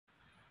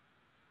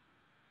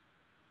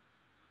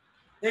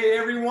Hey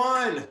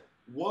everyone,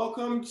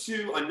 welcome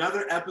to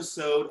another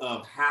episode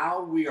of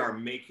How We Are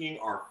Making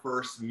Our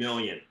First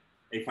Million,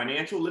 a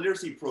financial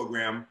literacy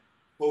program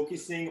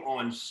focusing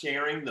on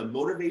sharing the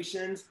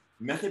motivations,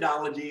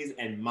 methodologies,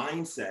 and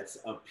mindsets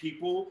of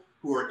people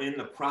who are in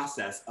the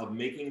process of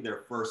making their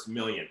first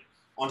million.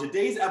 On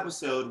today's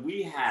episode,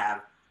 we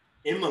have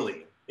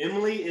Emily.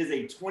 Emily is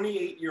a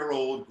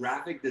 28-year-old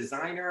graphic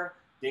designer,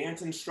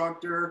 dance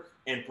instructor,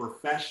 and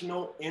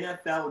professional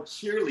NFL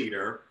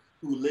cheerleader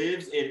who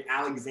lives in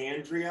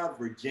Alexandria,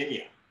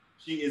 Virginia.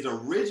 She is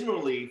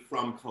originally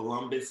from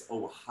Columbus,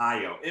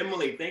 Ohio.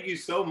 Emily, thank you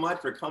so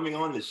much for coming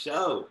on the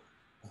show.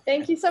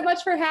 Thank you so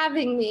much for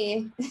having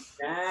me.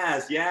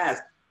 Yes, yes.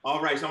 All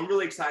right, so I'm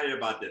really excited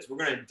about this. We're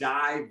going to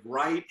dive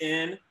right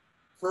in.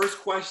 First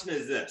question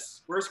is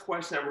this. First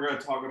question that we're going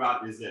to talk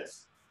about is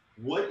this.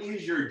 What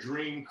is your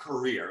dream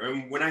career?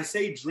 And when I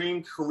say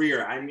dream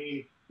career, I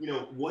mean,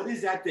 what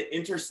is at the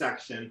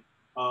intersection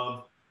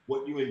of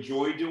what you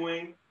enjoy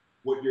doing,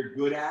 what you're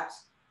good at,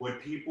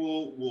 what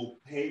people will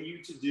pay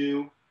you to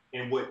do,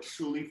 and what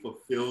truly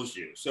fulfills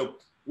you. So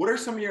what are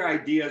some of your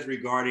ideas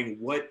regarding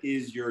what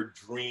is your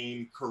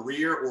dream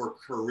career or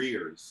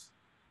careers?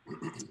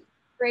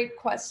 Great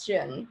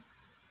question.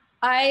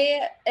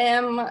 I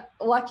am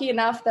lucky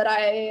enough that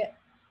I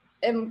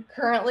am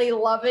currently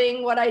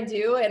loving what I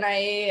do, and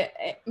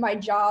my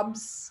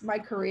jobs, my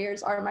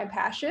careers are my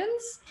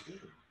passions.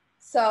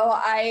 So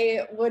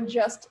I would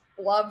just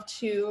love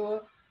to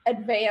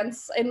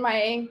advance in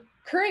my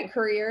current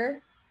career.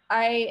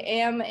 I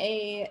am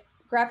a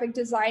graphic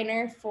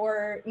designer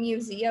for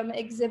museum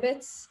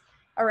exhibits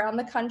around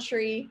the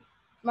country.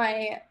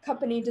 My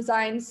company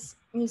designs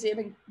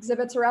museum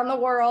exhibits around the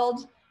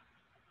world,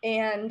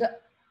 and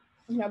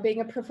being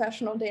a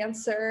professional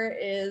dancer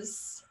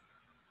is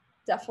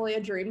definitely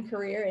a dream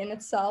career in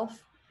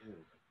itself.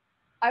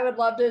 I would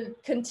love to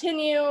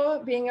continue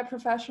being a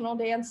professional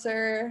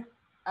dancer,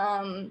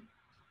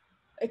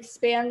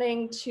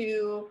 expanding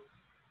to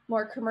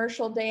more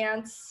commercial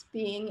dance,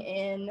 being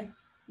in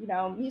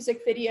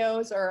music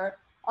videos or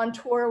on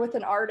tour with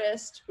an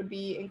artist would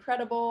be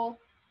incredible.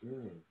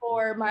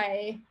 For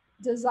my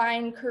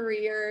design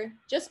career,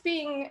 just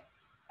being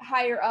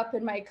higher up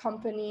in my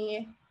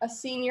company, a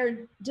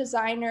senior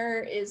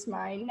designer is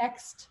my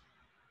next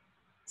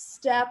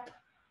step.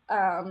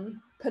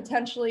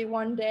 Potentially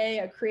one day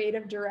a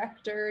creative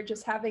director,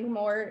 just having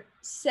more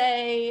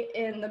say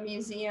in the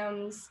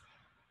museums.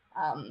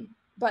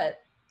 But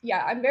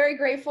yeah, I'm very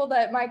grateful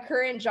that my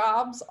current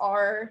jobs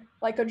are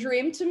like a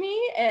dream to me,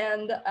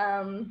 and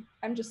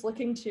I'm just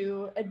looking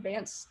to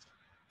advance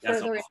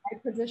further in my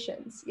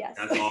positions. Yes.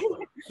 That's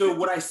awesome. So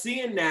what I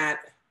see in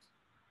that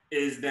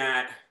is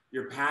that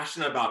you're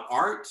passionate about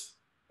art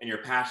and you're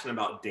passionate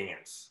about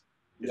dance.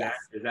 Is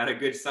that a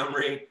good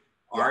summary?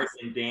 Art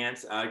and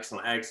dance.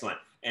 Excellent, excellent.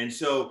 And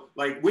so,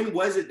 like, when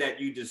was it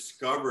that you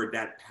discovered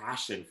that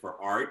passion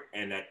for art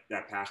and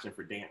that passion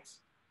for dance?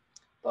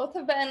 Both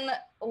have been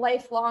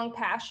lifelong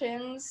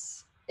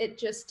passions. It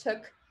just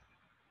took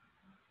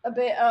a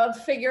bit of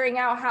figuring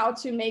out how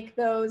to make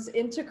those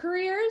into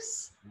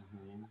careers.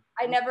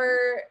 I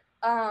never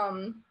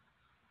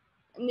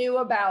knew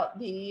about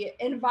the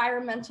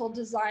environmental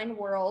design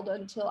world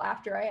until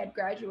after I had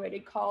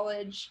graduated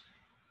college.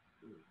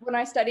 When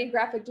I studied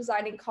graphic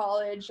design in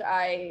college,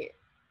 I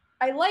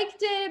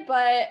liked it,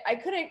 but I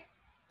couldn't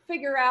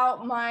figure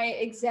out my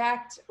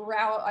exact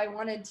route I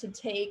wanted to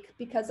take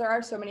because there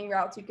are so many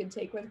routes you could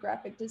take with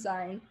graphic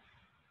design.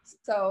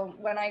 So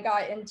when I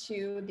got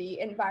into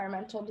the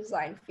environmental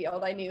design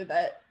field, I knew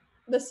that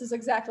this is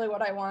exactly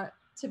what I want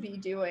to be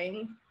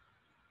doing.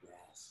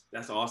 Yes,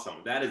 that's awesome.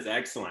 That is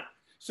excellent.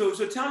 So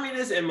tell me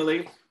this,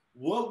 Emily,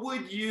 what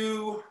would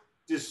you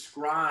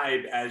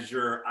describe as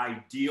your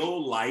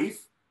ideal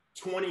life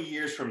 20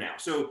 years from now?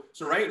 So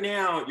right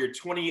now you're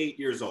 28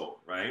 years old,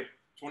 right?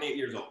 28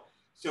 years old.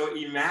 So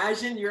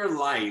imagine your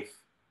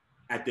life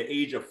at the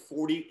age of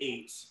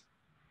 48,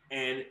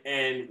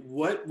 and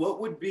what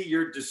would be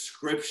your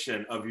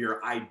description of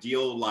your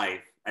ideal life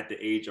at the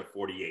age of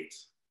 48?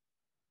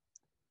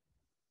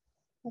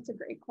 That's a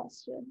great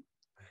question.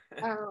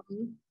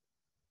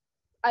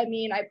 I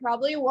mean, I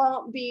probably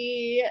won't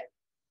be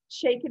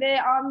shaking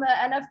it on the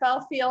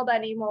NFL field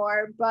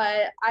anymore,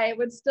 but I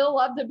would still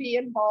love to be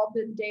involved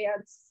in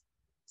dance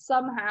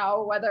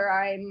somehow, whether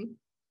I'm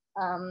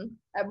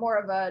at more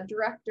of a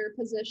director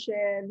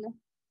position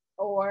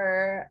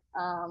or,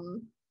 I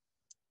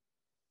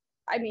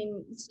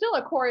mean, still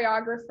a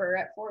choreographer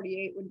at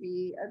 48 would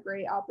be a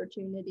great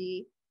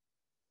opportunity.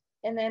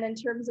 And then in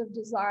terms of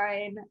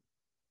design,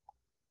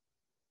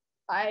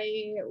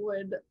 I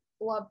would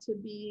love to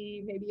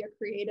be maybe a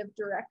creative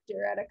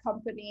director at a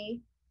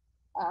company,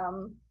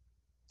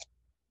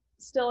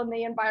 still in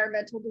the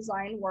environmental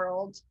design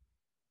world.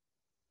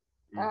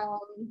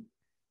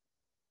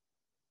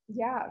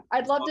 Yeah,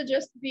 I'd love to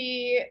just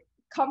be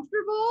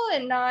comfortable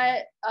and not,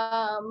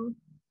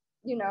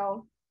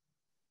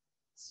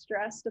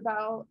 stressed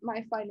about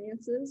my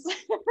finances.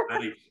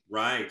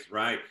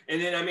 Right.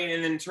 And then, I mean,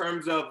 and in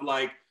terms of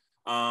like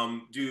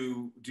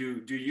Do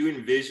you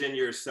envision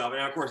yourself?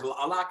 And of course, a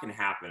lot can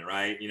happen,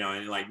 right? You know,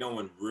 and like no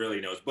one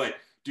really knows. But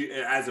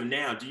as of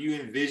now, do you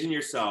envision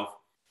yourself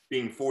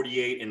being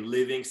 48 and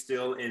living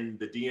still in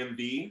the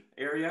DMV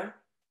area?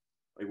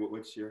 Like,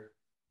 what's your?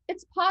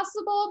 It's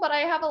possible, but I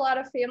have a lot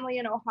of family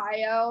in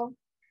Ohio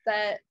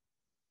that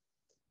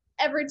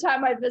every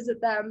time I visit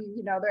them,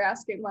 you know, they're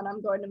asking when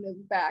I'm going to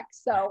move back.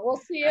 So we'll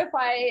see if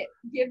I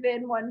give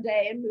in one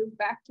day and move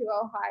back to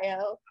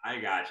Ohio.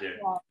 I got you.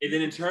 And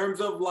then in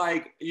terms of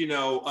like, you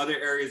know, other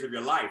areas of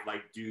your life,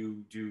 like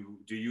do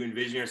you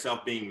envision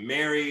yourself being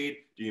married?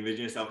 Do you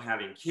envision yourself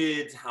having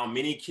kids? How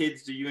many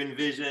kids do you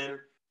envision?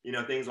 You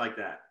know, things like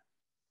that.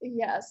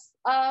 Yes.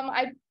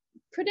 I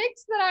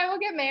predict that I will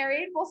get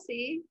married. We'll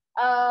see.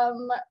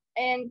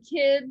 And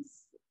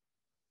kids,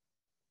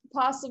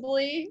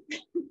 possibly.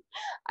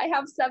 I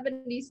have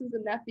 7 nieces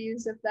and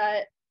nephews if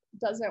that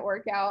doesn't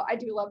work out. I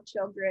do love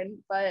children,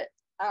 but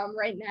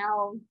right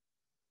now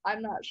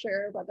I'm not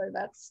sure whether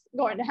that's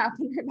going to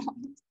happen or not.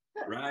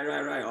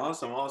 Right.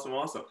 Awesome.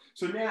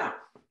 So now,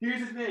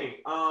 here's the thing.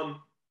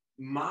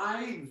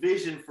 My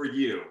vision for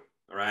you,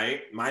 all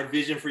right? My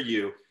vision for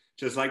you,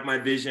 just like my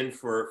vision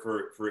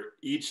for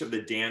each of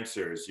the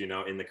dancers, you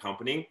know, in the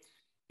company,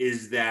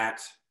 is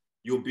that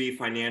you'll be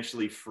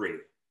financially free,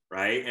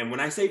 right? And when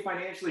I say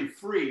financially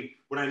free,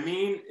 what I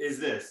mean is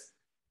this: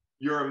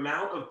 your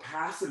amount of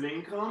passive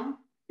income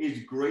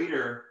is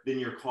greater than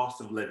your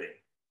cost of living,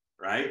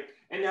 right?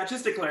 And now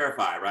just to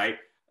clarify, right?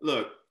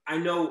 Look, I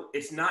know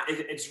it's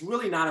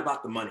really not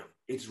about the money.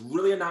 It's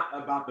really not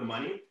about the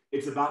money.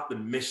 It's about the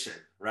mission,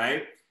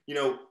 right? You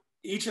know,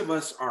 each of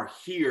us are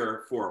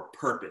here for a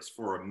purpose,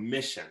 for a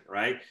mission,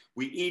 right?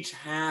 We each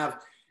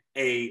have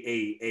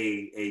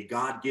a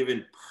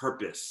God-given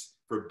purpose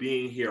for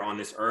being here on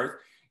this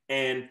earth.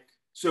 And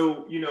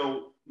so, you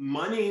know,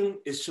 money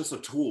is just a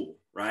tool,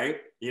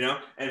 right? You know,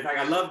 and in fact,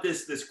 I love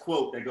this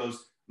quote that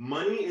goes,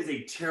 "Money is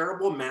a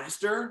terrible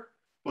master,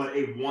 but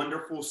a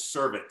wonderful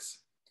servant."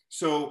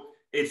 So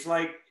it's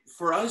like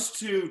for us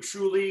to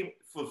truly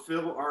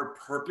fulfill our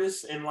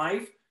purpose in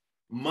life,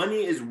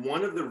 money is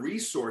one of the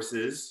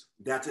resources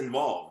that's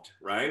involved,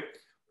 right?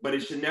 But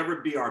it should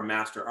never be our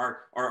master.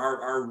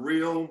 Our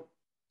real,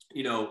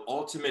 you know,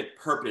 ultimate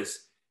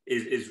purpose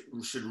is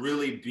should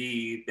really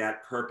be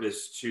that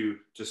purpose to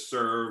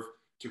serve,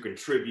 to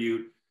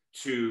contribute,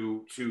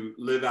 to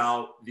live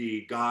out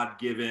the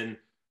God-given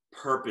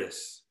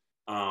purpose,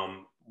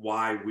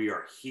 why we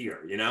are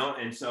here, you know?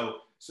 And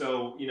so,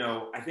 you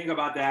know, I think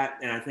about that,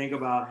 and I think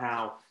about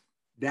how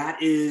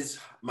that is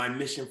my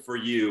mission for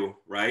you,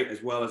 right?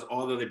 As well as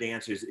all the other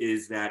dancers,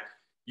 is that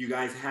you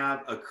guys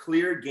have a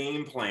clear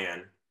game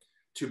plan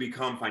to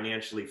become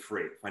financially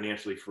free.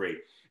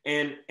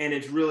 And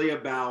it's really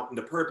about,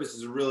 the purpose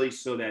is really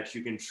so that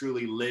you can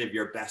truly live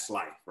your best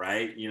life,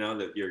 right? You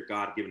know, your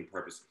God-given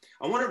purpose.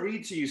 I want to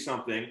read to you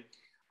something.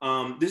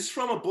 This is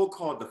from a book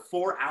called The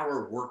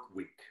 4-Hour Work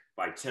Week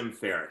by Tim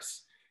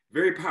Ferriss.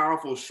 Very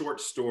powerful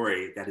short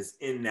story that is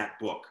in that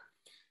book.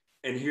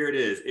 And here it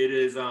is. It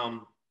is,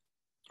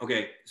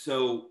 okay,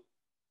 so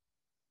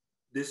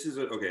this is,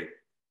 okay,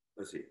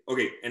 let's see.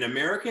 Okay, an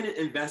American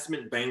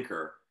investment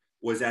banker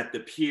was at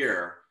the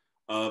pier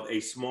of a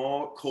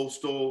small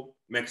coastal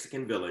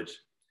Mexican village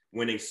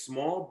when a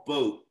small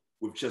boat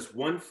with just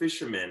one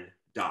fisherman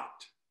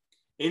docked.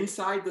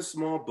 Inside the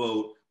small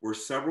boat were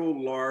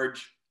several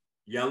large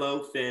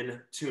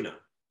yellowfin tuna.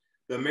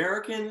 The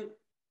American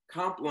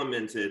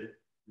complimented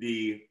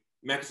the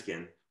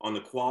Mexican on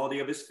the quality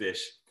of his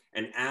fish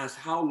and asked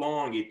how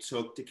long it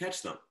took to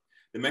catch them.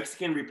 The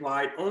Mexican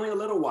replied, "Only a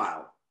little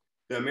while."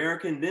 The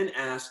American then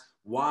asked,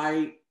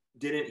 why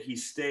didn't he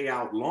stay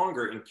out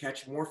longer and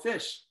catch more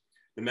fish?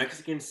 The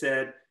Mexican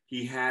said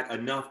he had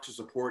enough to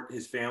support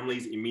his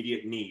family's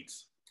immediate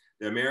needs.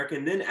 The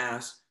American then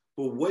asked,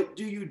 "But what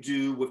do you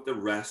do with the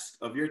rest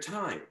of your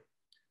time?"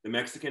 The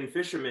Mexican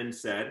fisherman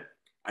said,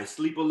 "I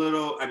sleep a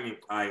little,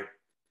 I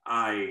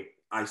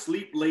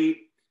sleep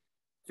late,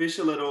 fish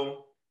a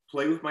little,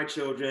 play with my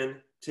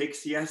children, take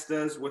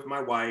siestas with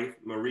my wife,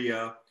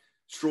 Maria,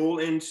 stroll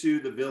into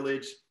the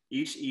village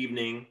each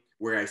evening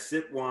where I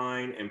sip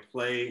wine and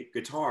play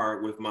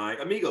guitar with my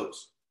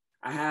amigos.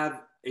 I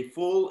have a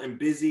full and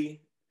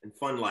busy and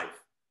fun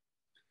life."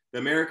 The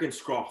American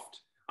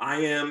scoffed,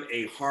 "I am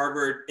a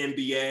Harvard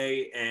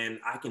MBA and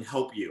I can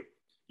help you.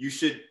 You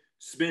should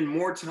spend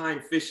more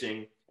time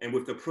fishing and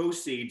with the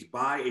proceeds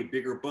buy a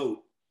bigger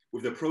boat.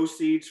 With the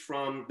proceeds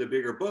from the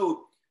bigger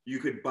boat, you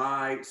could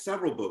buy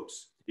several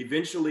boats.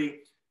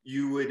 Eventually,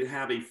 you would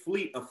have a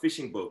fleet of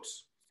fishing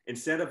boats.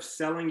 Instead of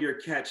selling your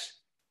catch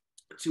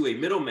to a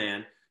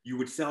middleman, you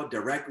would sell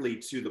directly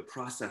to the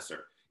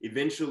processor,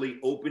 eventually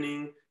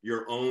opening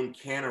your own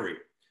cannery.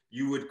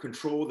 You would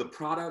control the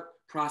product,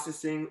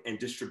 processing, and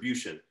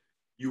distribution.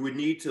 You would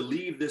need to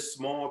leave this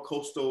small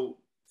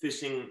coastal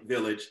fishing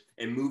village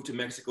and move to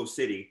Mexico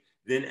City,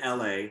 then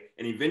LA,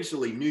 and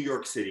eventually New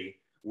York City,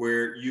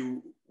 where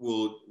you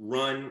will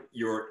run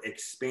your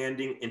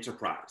expanding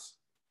enterprise."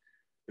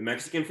 The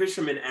Mexican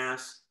fisherman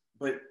asked,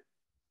 "But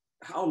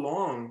how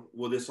long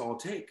will this all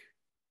take?"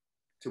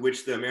 To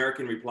which the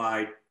American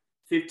replied,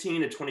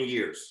 15 to 20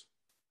 years.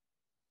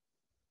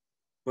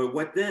 But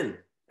what then?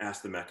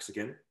 Asked the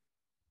Mexican.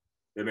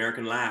 The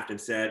American laughed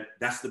and said,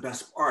 that's the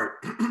best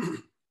part.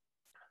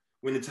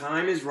 When the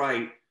time is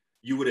right,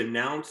 you would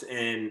announce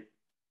an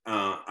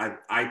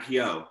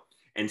IPO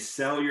and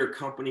sell your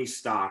company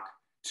stock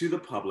to the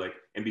public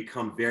and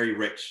become very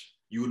rich.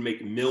 You would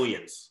make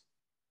millions.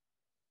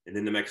 And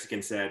then the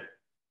Mexican said,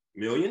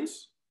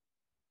 millions?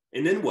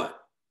 And then what?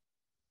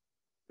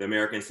 The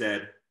American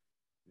said,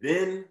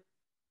 then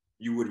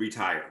you would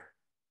retire,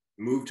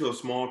 move to a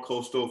small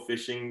coastal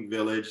fishing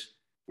village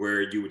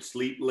where you would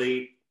sleep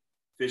late,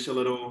 fish a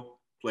little,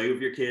 play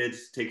with your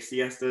kids, take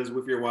siestas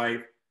with your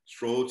wife,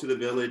 stroll to the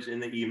village in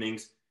the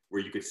evenings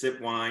where you could sip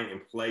wine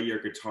and play your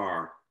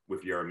guitar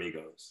with your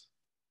amigos.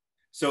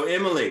 So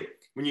Emily,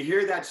 when you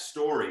hear that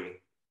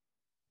story,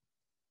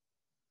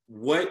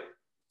 what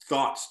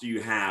thoughts do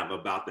you have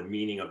about the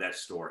meaning of that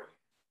story?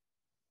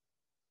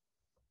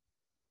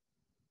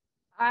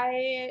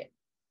 I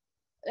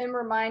am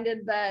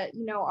reminded that,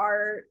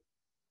 our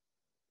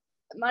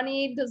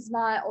money does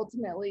not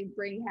ultimately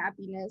bring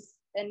happiness,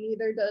 and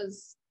neither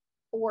does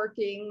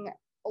working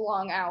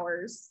long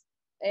hours.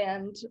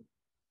 And,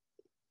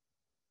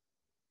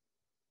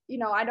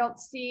 I don't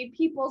see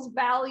people's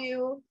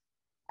value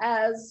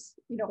as,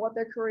 what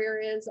their career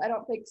is. I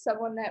don't think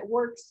someone that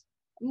works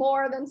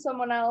more than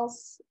someone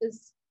else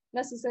is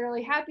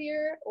necessarily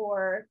happier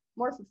or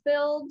more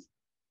fulfilled.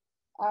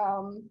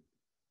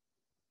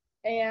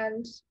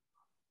 And,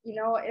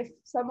 if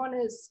someone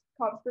is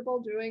comfortable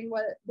doing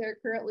what they're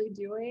currently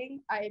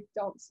doing, I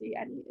don't see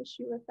any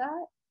issue with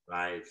that.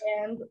 Right.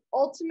 And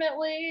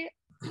ultimately,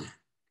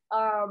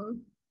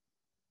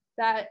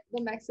 that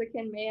the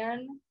Mexican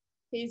man,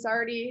 he's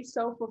already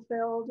so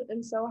fulfilled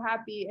and so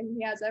happy, and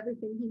he has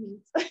everything he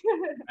needs.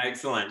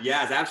 Excellent.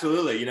 Yes,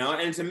 absolutely.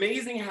 And it's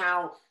amazing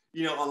how,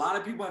 a lot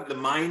of people have the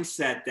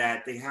mindset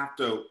that they have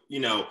to,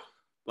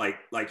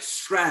 like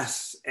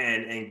stress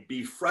and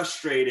be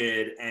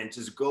frustrated and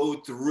just go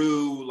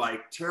through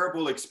like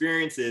terrible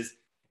experiences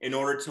in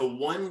order to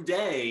one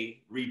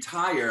day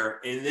retire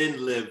and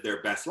then live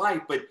their best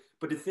life. But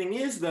the thing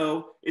is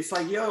though, it's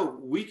like,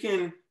 we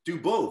can do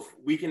both.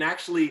 We can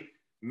actually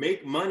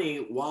make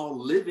money while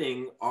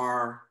living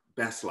our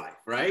best life,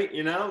 right?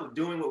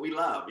 Doing what we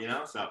love,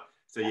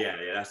 so yeah,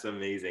 that's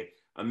amazing.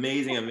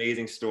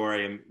 Amazing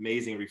story,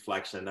 amazing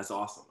reflection. That's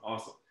awesome.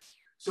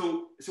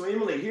 So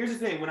Emily, here's the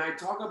thing. When I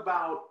talk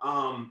about,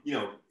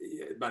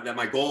 that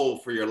my goal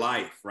for your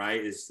life, right,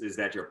 is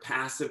that your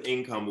passive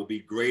income will be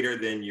greater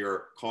than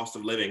your cost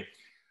of living.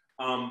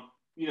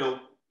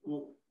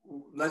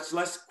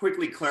 Let's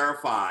quickly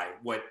clarify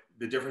what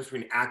the difference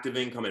between active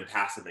income and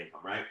passive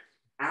income, right?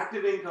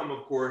 Active income,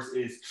 of course,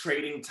 is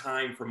trading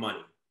time for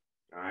money,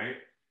 all right?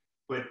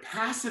 But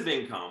passive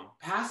income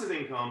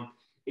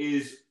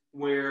is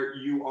where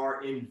you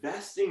are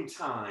investing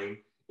time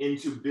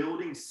into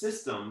building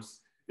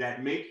systems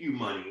that make you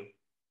money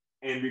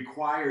and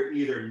require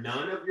either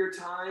none of your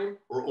time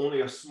or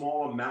only a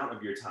small amount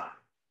of your time.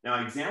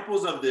 Now,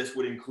 examples of this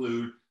would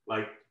include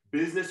like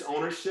business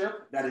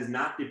ownership that is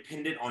not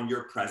dependent on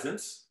your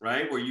presence,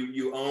 right? Where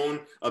you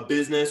own a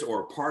business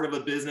or a part of a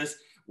business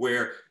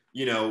where,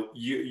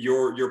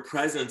 your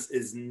presence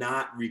is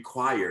not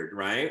required,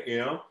 right?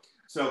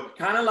 So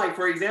kind of like,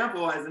 for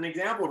example, as an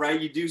example,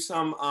 right, you do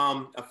some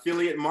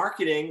affiliate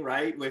marketing,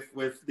 right,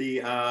 with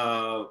the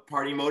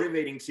Party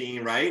Motivating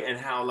team, right, and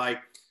how like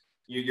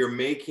you're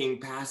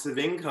making passive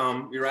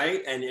income,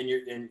 right, and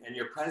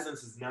your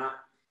presence is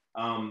not,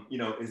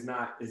 is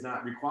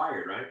not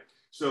required, right?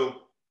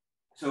 So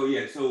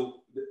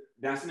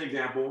that's an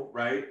example,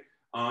 right?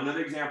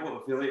 Another example,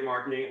 affiliate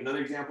marketing. Another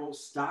example,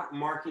 stock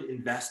market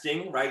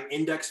investing, right?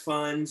 Index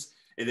funds,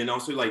 and then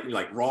also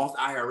like Roth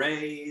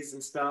IRAs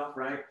and stuff,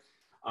 right?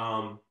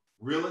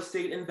 Real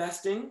estate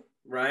investing,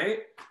 right?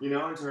 In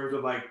terms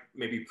of like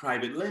maybe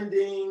private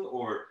lending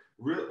or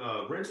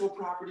rental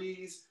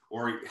properties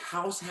or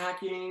house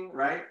hacking,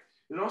 right?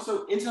 And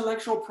also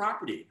intellectual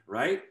property,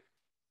 right?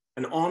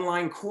 An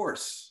online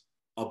course,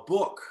 a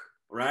book,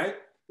 right?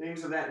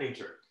 Things of that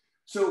nature.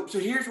 So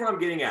here's what I'm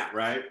getting at,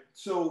 right?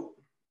 So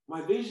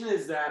my vision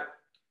is that,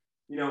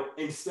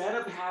 instead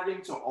of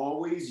having to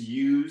always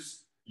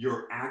use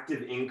your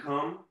active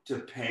income to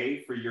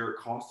pay for your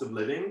cost of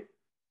living,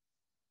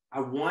 I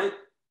want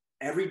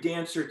every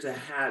dancer to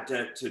have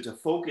to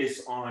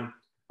focus on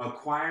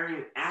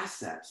acquiring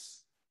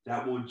assets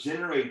that will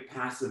generate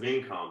passive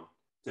income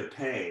to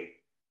pay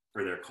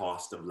for their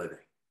cost of living,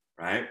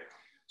 right?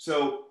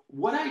 So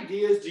what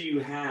ideas do you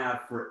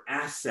have for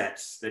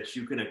assets that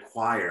you can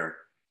acquire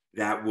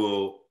that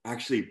will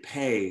actually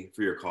pay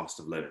for your cost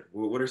of living?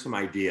 What are some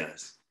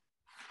ideas?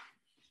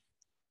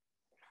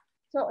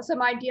 So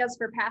some ideas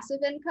for passive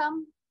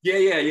income?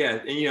 Yeah.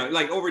 And,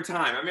 like over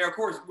time, I mean, of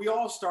course, we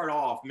all start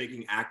off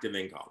making active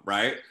income,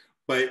 right?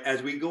 But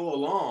as we go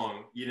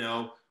along,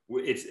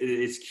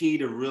 it's key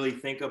to really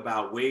think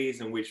about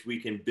ways in which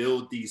we can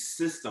build these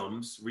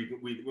systems,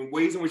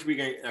 ways in which we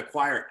can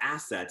acquire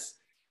assets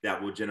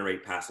that will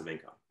generate passive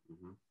income.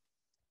 Mm-hmm.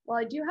 Well,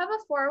 I do have a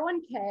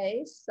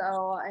 401k, so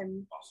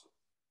I'm Awesome.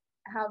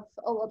 have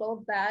a little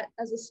of that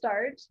as a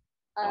start.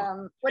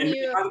 When And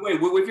you, by the way,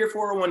 with your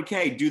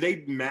 401k, do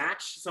they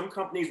match? Some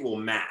companies will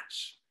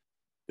match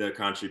the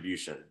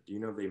contribution. Do you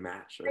know if they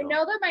match I at all?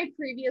 know that my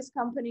previous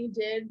company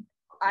did.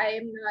 I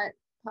am not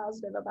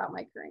positive about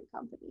my current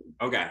company.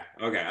 Okay.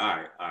 Okay. All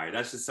right.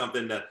 That's just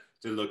something to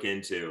look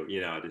into,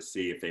 to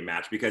see if they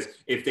match. Because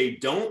if they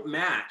don't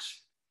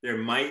match, there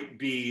might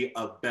be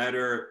a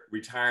better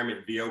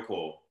retirement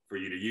vehicle for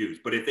you to use.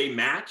 But if they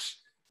match,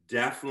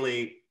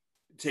 definitely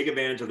take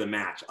advantage of the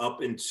match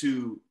up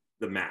into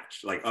the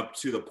match, like up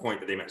to the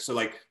point that they match. So,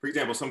 like, for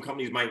example, some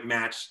companies might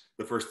match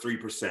the first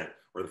 3%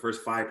 or the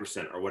first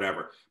 5% or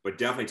whatever, but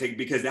definitely take,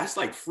 because that's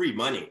like free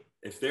money.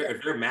 If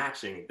they're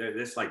matching,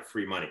 that's like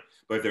free money.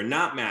 But if they're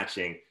not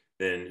matching,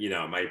 then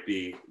it might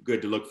be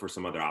good to look for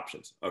some other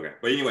options. Okay,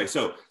 but anyway,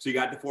 so you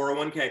got the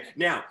 401k.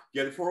 Now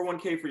you have the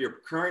 401k for your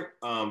current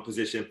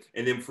position,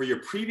 and then for your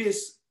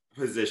previous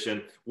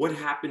position, what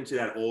happened to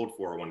that old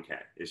 401k?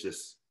 It's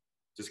just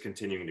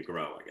continuing to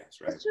grow, I guess,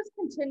 right? It's just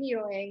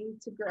continuing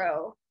to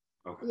grow.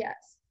 Okay.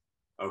 Yes.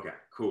 Okay.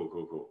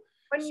 Cool.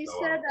 When you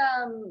said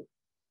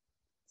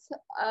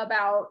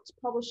about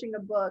publishing a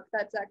book,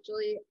 that's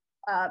actually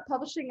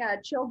publishing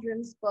a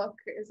children's book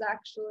is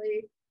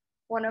actually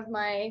one of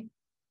my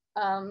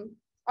on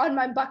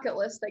my bucket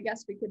list, I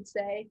guess we could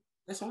say.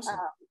 That's awesome.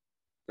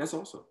 That's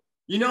awesome.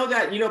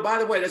 By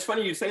the way, that's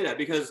funny you say that,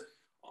 because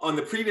on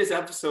the previous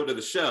episode of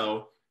the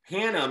show,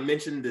 Hannah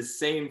mentioned the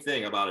same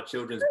thing about a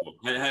children's book.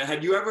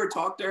 Had you ever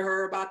talked to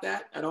her about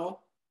that at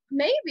all?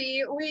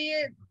 Maybe.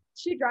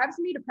 She drives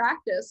me to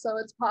practice, so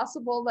it's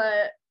possible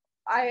that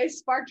I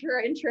sparked her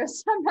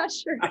interest. I'm not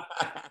sure.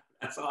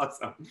 That's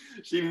awesome.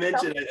 She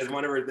mentioned it as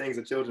one of her things,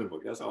 a children's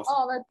book. That's awesome.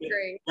 Oh, that's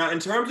great. Now, in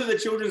terms of the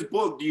children's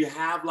book, do you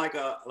have like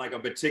a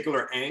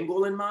particular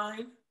angle in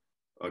mind?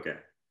 Okay.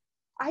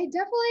 I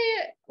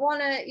definitely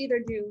want to either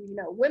do,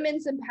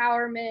 women's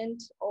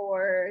empowerment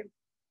or,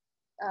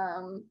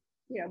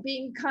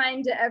 being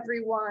kind to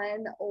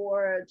everyone,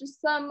 or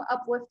just some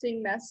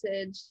uplifting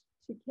message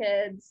to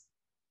kids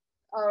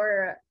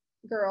or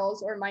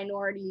girls or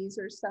minorities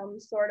or some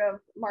sort of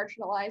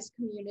marginalized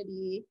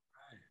community.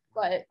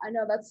 But I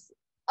know that's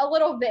a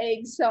little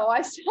vague, so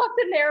I still have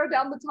to narrow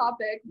down the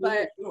topic.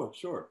 But yeah,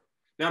 sure.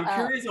 Now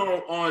I'm curious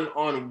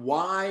on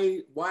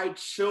why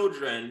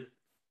children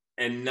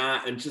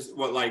and just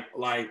what like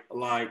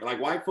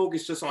why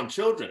focus just on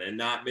children and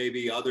not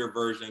maybe other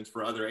versions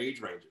for other age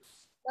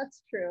ranges?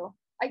 That's true.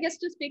 I guess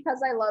just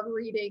because I love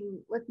reading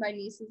with my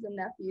nieces and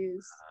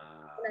nephews,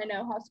 and I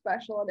know how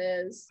special it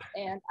is,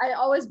 and I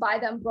always buy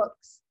them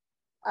books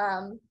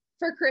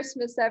for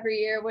Christmas every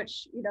year,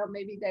 which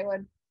maybe they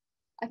would.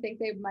 I think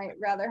they might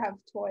rather have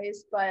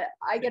toys, but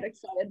I get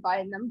excited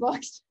buying them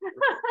books.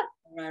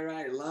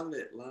 Right. Love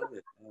it.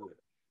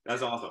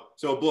 That's awesome.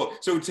 So a book.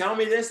 So tell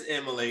me this,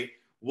 Emily,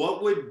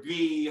 what would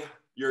be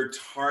your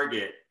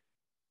target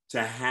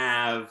to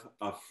have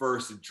a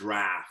first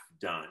draft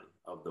done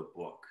of the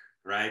book,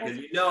 right? Because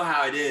you know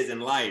how it is in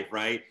life,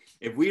 right?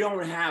 If we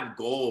don't have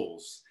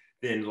goals,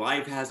 then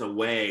life has a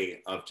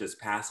way of just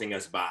passing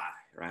us by,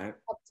 right?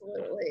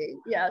 Absolutely.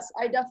 Yes,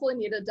 I definitely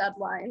need a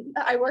deadline.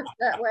 I work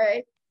that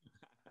way.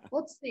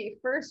 Let's see,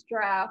 first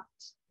draft.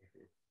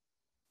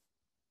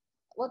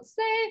 Let's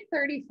say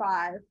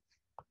 35.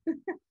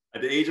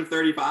 At the age of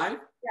 35?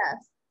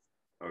 Yes.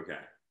 Okay.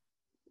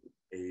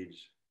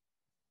 Age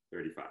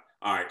 35.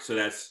 All right. So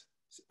that's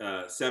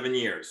 7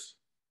 years.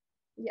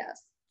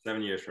 Yes.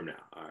 7 years from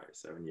now. All right.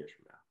 7 years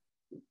from now.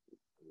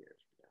 7 years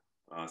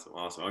from now.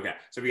 Awesome. Okay.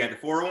 So we got the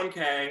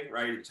 401k,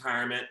 right?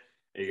 Retirement.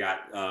 And you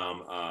got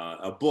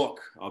a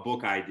book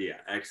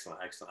idea. Excellent.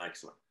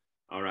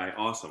 All right.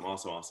 Awesome.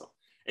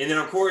 And then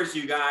of course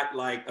you got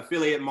like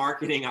affiliate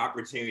marketing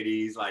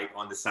opportunities like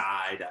on the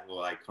side that will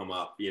like come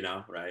up,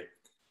 right?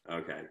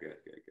 Okay, good.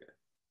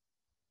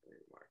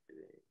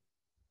 Marketing.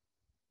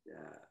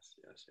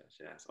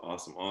 Yes.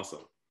 Awesome.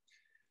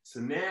 So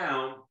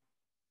now,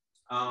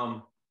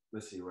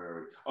 let's see, where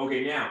are we?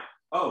 Okay, now,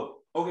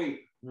 okay.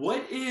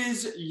 What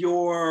is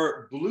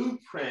your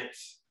blueprint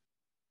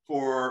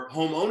for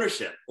home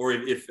ownership, or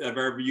if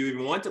ever you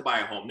even want to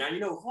buy a home? Now,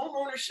 home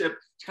ownership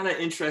is kind of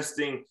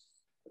interesting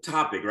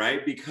topic,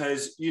 right?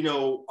 Because,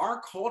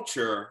 our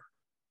culture,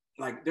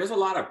 like there's a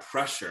lot of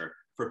pressure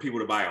for people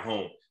to buy a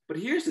home. But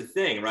here's the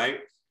thing, right?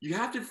 You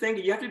have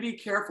to be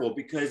careful,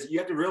 because you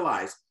have to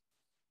realize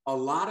a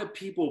lot of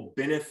people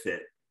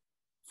benefit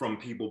from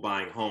people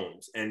buying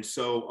homes. And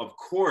so of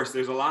course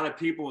there's a lot of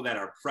people that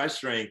are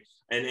pressuring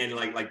and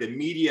like the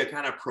media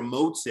kind of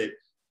promotes it.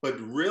 But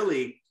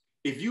really,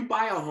 if you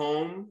buy a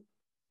home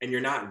and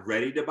you're not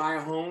ready to buy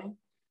a home,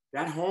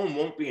 that home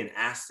won't be an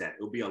asset.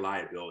 It'll be a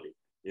liability.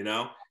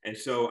 And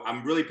so I'm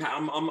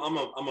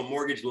a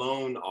mortgage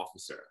loan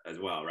officer as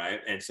well,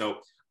 right? And so,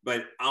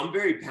 but I'm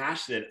very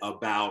passionate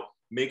about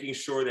making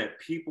sure that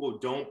people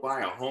don't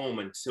buy a home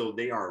until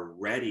they are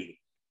ready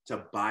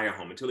to buy a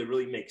home, until it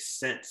really makes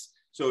sense.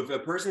 So if a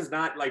person's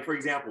not, like, for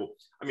example,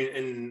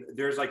 and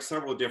there's like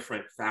several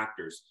different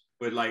factors,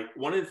 but like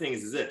one of the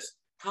things is this: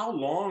 how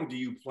long do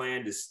you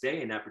plan to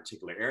stay in that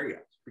particular area?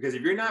 Because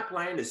if you're not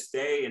planning to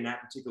stay in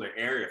that particular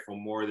area for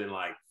more than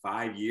like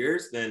 5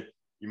 years, then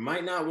you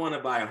might not want to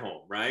buy a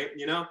home, right?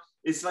 You know,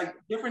 it's like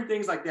different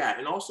things like that.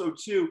 And also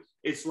too,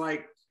 it's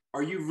like,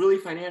 are you really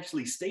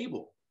financially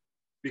stable?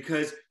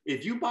 Because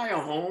if you buy a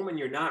home and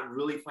you're not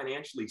really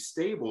financially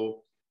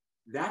stable,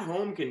 that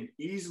home can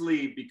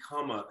easily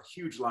become a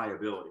huge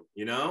liability,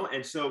 you know?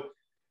 And so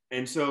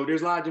there's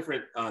a lot of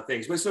different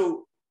things. But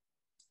so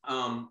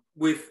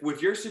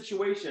with your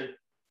situation,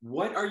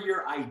 what are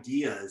your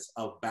ideas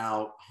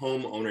about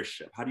home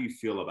ownership? How do you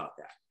feel about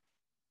that?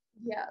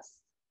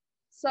 Yes.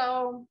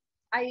 So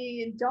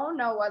I don't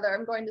know whether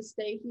I'm going to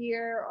stay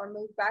here or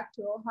move back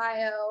to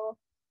Ohio.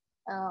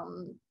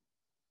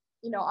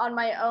 On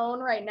my own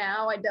right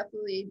now, I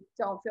definitely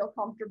don't feel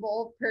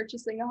comfortable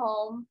purchasing a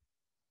home.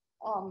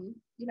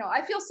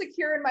 I feel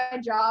secure in my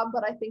job,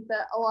 but I think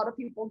that a lot of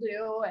people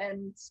do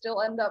and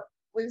still end up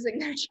losing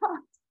their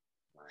jobs.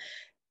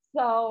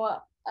 So,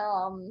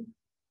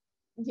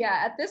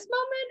 at this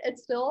moment, it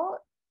still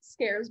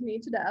scares me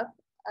to death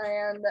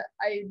and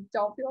I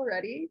don't feel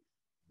ready,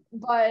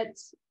 but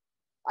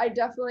I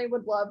definitely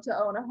would love to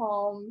own a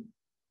home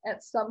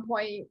at some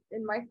point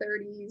in my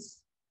 30s.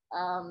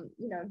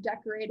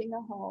 Decorating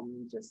a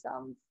home just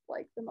sounds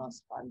like the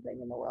most fun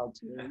thing in the world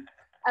to me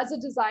as a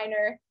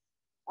designer.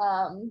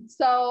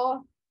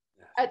 So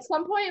at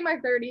some point in my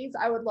 30s,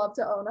 I would love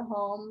to own a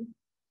home,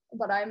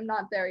 but I'm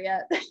not there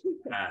yet.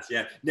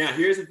 Yeah. Now,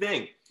 here's the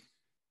thing.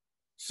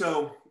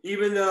 So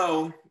even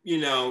though,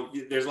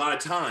 there's a lot of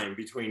time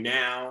between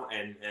now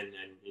and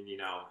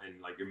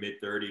like your mid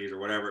 30s or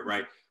whatever,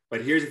 right?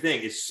 But here's the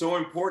thing. It's so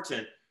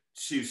important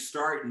to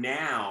start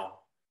now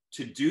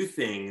to do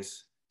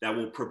things that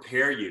will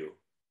prepare you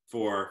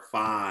for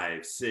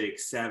 5,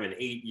 6, 7,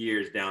 8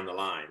 years down the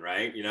line,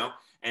 right?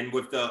 And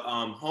with the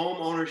home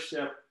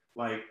ownership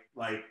like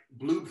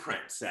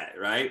blueprint set,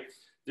 right?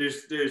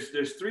 There's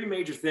 3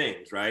 major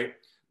things, right?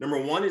 Number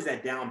 1 is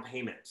that down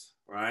payment,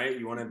 right?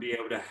 You want to be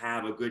able to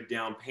have a good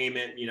down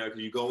payment, because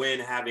you go in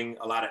having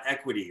a lot of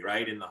equity,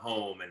 right, in the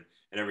home and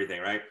everything,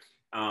 right?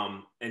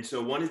 And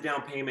so 1 is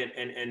down payment,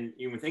 and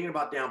even thinking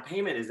about down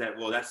payment is that,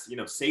 well, that's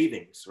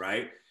savings,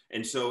 right?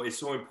 And so it's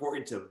so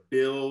important to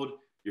build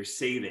your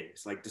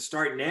savings, like to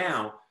start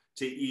now,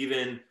 to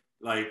even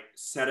like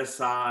set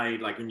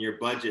aside, like in your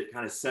budget,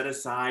 kind of set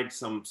aside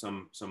some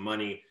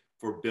money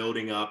for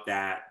building up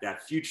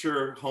that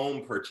future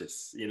home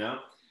purchase,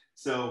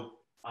 So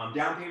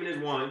down payment is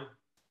 1.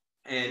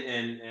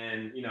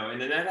 And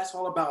then that's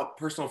all about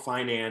personal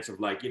finance, of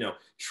like,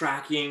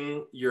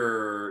 tracking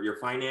your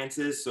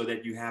finances so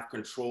that you have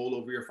control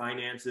over your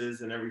finances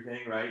and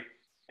everything, right?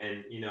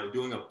 And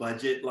doing a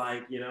budget,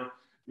 like,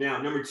 now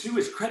number 2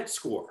 is credit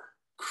score.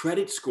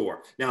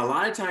 Now, a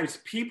lot of times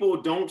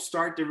people don't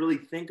start to really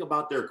think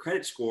about their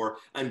credit score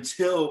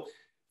until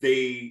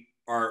they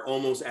are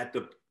almost at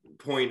the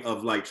point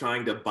of like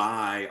trying to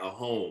buy a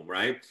home,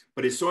 right?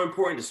 But it's so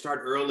important to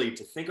start early,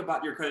 to think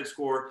about your credit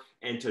score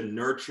and to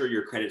nurture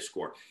your credit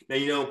score.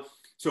 Now,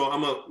 so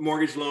I'm a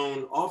mortgage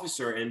loan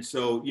officer, and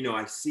so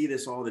I see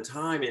this all the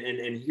time.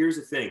 And here's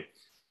the thing.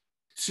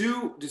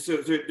 So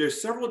there's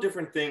several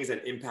different things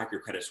that impact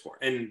your credit score.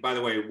 And by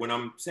the way, when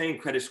I'm saying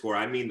credit score,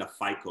 I mean the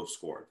FICO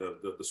score,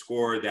 the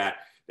score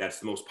that's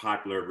the most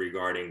popular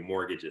regarding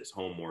mortgages,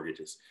 home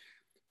mortgages.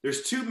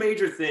 There's 2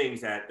 major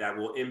things that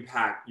will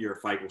impact your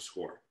FICO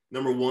score.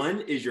 Number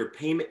 1 is your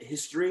payment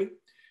history,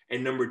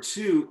 and number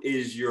 2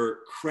 is your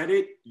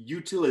credit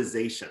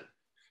utilization.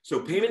 So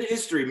payment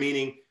history,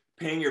 meaning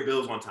paying your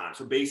bills on time.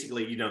 So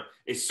basically,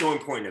 it's so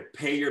important to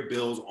pay your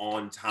bills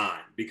on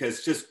time,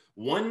 because just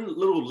one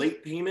little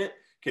late payment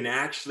can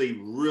actually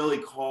really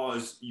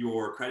cause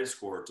your credit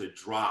score to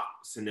drop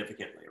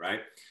significantly,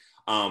 right?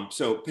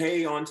 So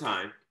pay on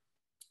time.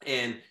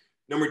 And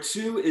number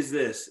 2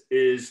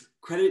 is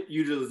credit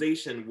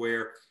utilization,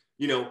 where,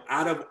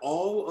 out of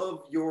all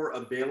of your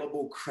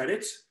available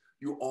credits,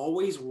 you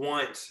always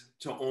want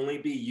to only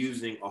be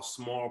using a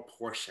small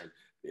portion,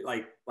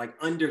 like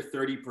under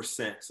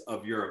 30%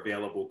 of your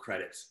available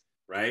credits,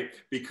 right?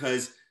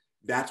 Because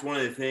that's one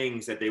of the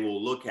things that they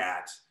will look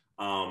at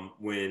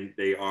when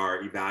they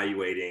are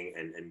evaluating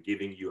and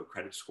giving you a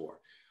credit score.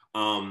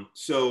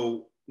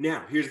 So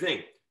now here's the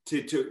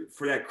thing,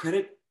 for that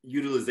credit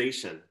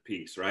utilization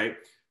piece, right?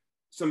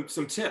 Some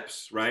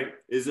tips, right?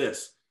 Is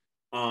this,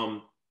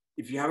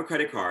 if you have a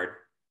credit card,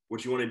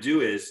 what you want to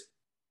do is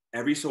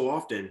every so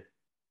often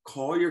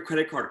call your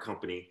credit card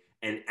company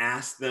and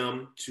ask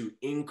them to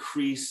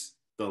increase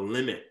the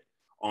limit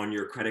on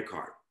your credit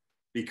card.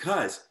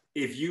 Because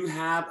if you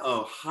have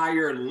a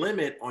higher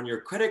limit on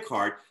your credit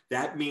card,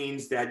 that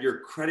means that your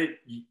credit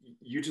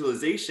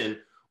utilization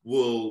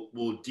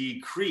will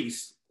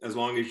decrease as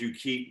long as you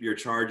keep your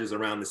charges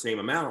around the same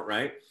amount,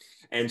 right?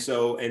 And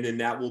then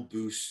that will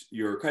boost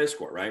your credit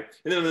score, right?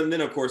 And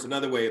then of course,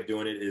 another way of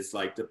doing it is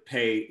like to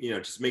pay,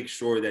 just make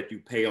sure that you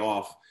pay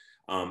off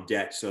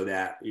debt so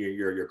that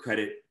your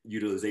credit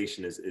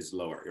utilization is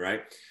lower,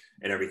 right?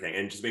 and everything.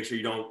 And just make sure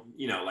you don't,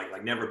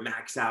 like never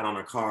max out on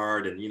a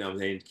card and,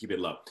 they keep it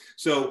low.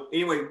 So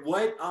anyway,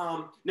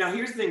 now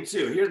here's the thing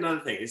too. Here's another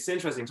thing. It's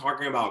interesting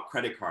talking about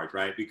credit cards,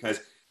 right? Because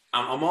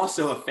I'm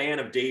also a fan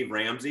of Dave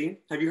Ramsey.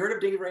 Have you heard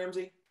of Dave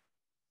Ramsey?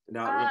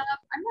 No, I'm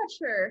not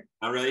sure.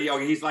 Not really. Oh,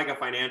 he's like a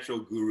financial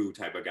guru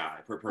type of guy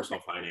for personal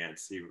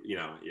finance. He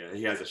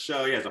has a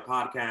show, he has a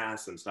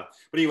podcast and stuff.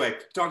 But anyway,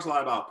 he talks a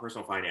lot about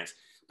personal finance.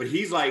 But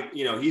he's like,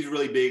 he's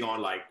really big on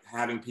like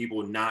having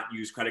people not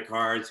use credit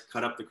cards,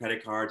 cut up the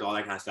credit cards, all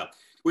that kind of stuff.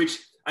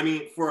 Which, I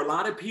mean, for a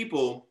lot of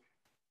people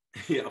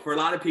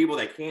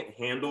that can't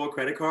handle a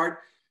credit card,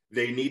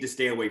 they need to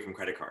stay away from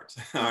credit cards.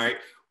 All right.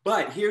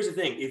 But here's the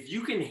thing: if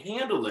you can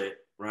handle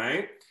it,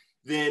 right,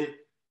 then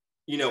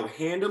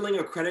handling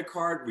a credit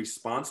card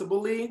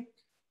responsibly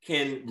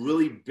can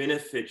really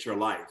benefit your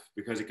life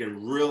because it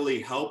can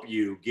really help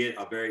you get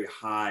a very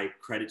high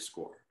credit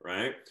score,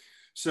 right?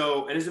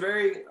 So, and it's a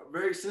very,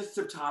 very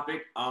sensitive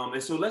topic.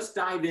 And so let's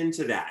dive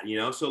into that,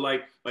 So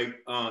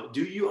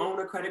do you own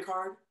a credit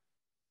card?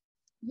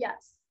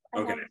 Yes.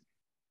 Okay.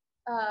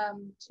 I have,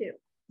 two.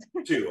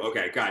 Two.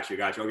 Okay. Got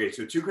you. Okay.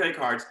 So 2 credit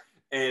cards.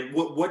 And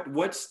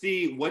what's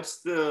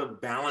the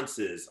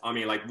balances? I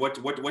mean, like what's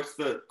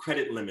the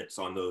credit limits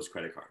on those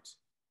credit cards?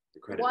 The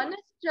credit one limit.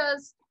 Is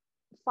just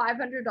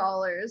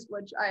 $500,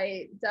 which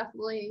I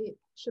definitely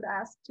should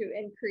ask to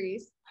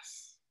increase.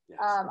 Yes.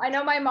 I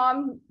know my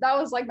mom, that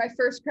was like my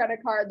first credit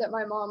card that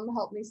my mom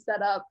helped me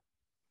set up.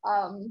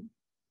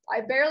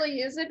 I barely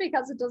use it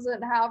because it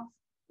doesn't have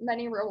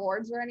many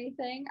rewards or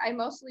anything. I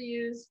mostly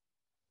use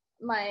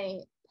my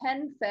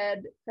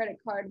PenFed credit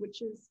card,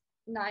 which is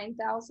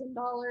 $9,000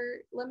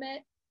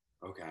 limit.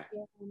 Okay.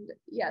 And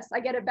yes, I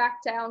get it back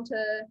down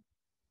to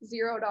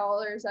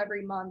 $0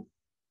 every month.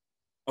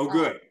 Oh,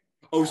 good.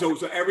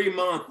 So every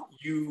month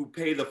you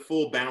pay the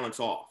full balance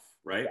off,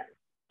 right? Yeah.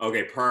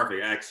 Okay,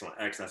 perfect. Excellent.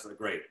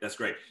 That's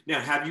great.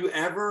 Now, have you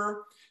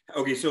ever,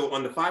 so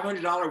on the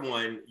 $500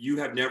 one, you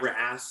have never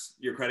asked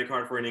your credit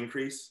card for an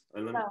increase?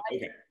 No,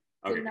 okay.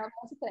 Didn't know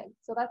that's a thing.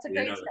 So that's a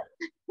great step.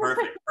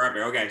 Perfect.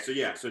 Okay.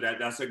 So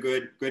that's a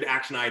good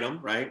action item,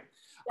 right?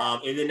 Yeah.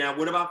 And then now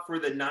what about for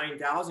the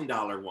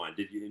 $9,000 one?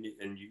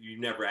 You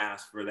never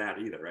asked for that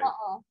either, right?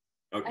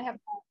 Okay. I have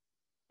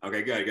not.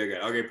 Okay, good.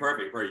 Okay,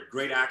 perfect.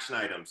 Great action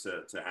items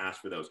to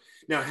ask for those.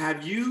 Now,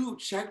 have you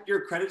checked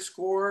your credit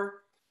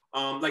score?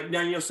 Like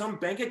now, some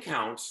bank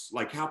accounts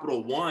like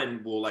Capital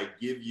One will like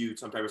give you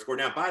some type of score.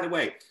 Now, by the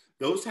way,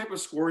 those type of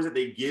scores that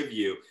they give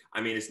you,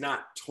 I mean, it's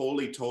not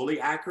totally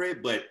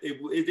accurate, but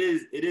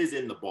it is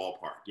in the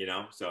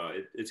ballpark, So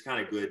it's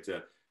kind of good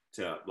to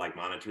like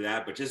monitor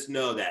that, but just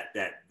know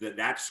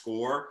that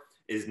score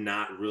is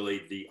not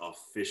really the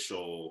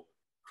official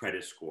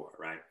credit score,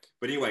 right?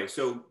 But anyway,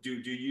 so do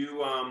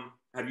you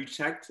have you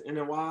checked in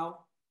a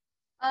while?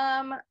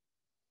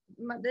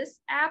 This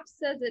app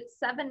says it's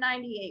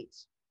 798.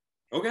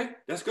 Okay,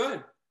 that's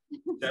good.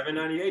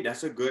 798.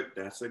 That's a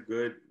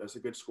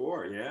good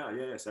score. Yeah,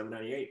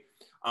 798.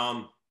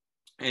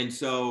 And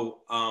so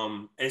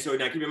now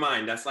keep in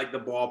mind that's like the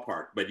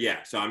ballpark. But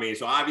yeah, so I mean,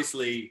 so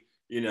obviously,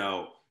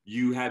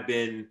 you have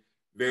been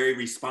very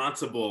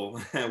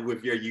responsible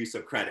with your use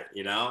of credit,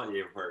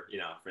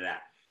 for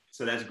that.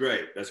 So that's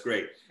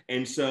great.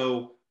 And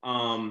so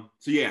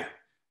yeah.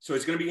 So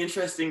it's going to be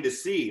interesting to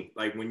see,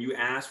 like when you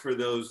ask for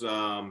those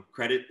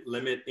credit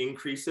limit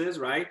increases,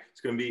 right? It's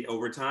going to be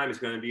over time. It's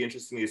going to be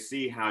interesting to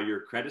see how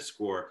your credit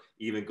score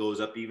even goes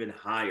up even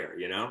higher,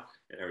 and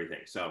everything.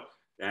 So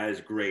that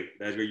is great.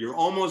 You're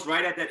almost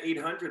right at that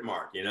 800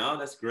 mark,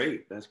 That's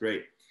great.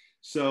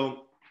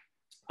 So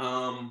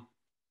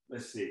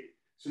let's see.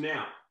 So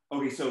now,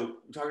 okay, so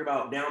we're talking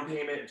about down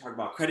payment, talking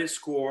about credit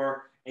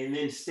score, and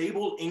then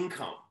stable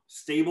income.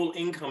 Stable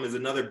income is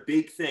another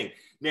big thing.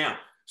 Now,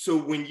 so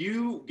when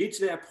you get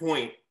to that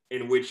point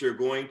in which you're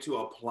going to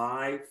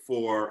apply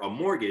for a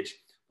mortgage,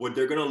 what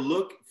they're going to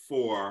look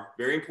for,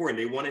 very important,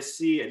 they want to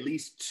see at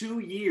least 2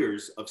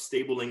 years of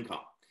stable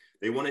income.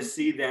 They want to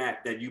see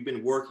that you've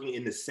been working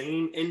in the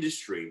same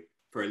industry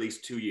for at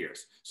least 2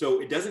 years. So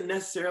it doesn't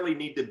necessarily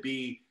need to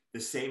be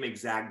the same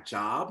exact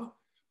job,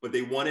 but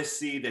they want to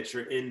see that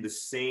you're in the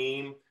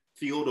same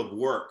field of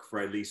work for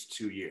at least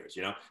 2 years.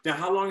 Now,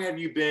 how long have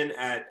you been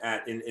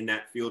in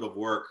that field of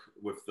work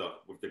with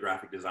the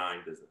graphic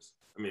design business?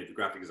 I mean, the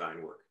graphic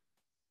design work.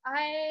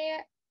 I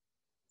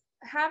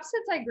have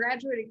since I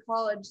graduated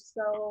college,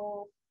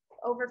 so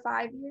over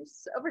 5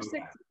 years, over 6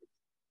 years.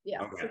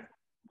 Yeah. Okay.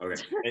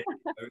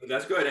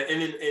 That's good.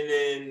 And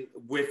then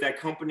with that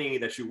company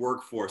that you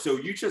work for, so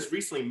you just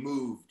recently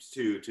moved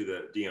to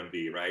the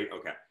DMV, right?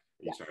 Okay.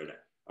 You started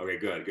that. Okay,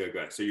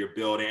 good. So you're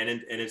building, and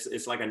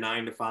it's like a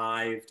 9 to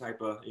 5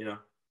 type of,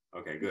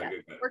 Okay,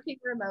 good. Working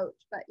remote,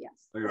 but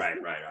yes. Right.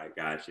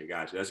 Gotcha.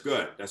 That's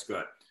good. That's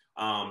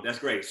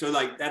great. So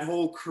like that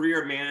whole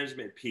career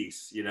management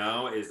piece,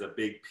 is a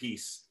big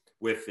piece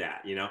with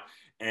that,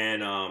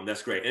 and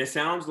that's great. And it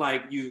sounds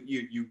like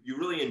you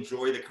really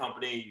enjoy the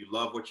company. You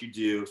love what you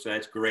do. So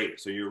that's great.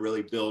 So you're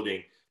really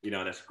building,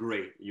 that's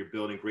great. You're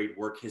building great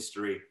work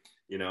history,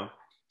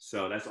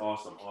 so that's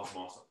awesome.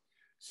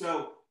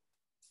 So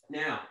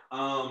Now,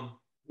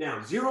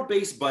 now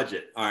zero-based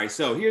budget. All right.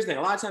 So here's the thing.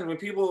 A lot of times when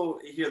people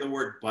hear the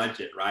word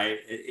budget, right,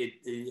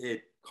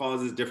 it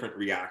causes different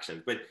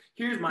reactions. But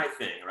here's my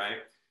thing, right?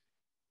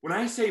 When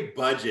I say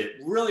budget,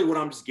 really what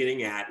I'm just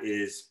getting at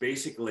is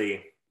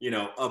basically,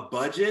 a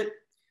budget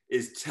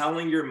is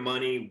telling your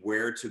money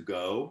where to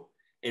go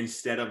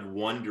instead of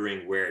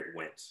wondering where it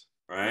went,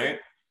 right?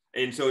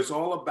 And so it's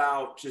all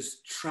about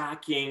just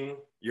tracking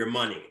your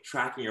money.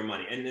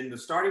 And then the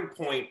starting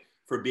point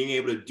for being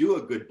able to do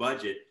a good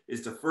budget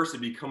is to first to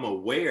become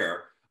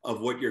aware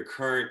of what your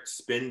current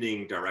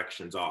spending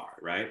directions are,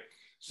 right?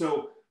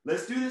 So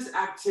let's do this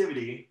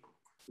activity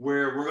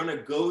where we're going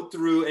to go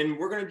through and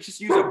we're going to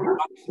just use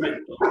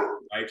approximate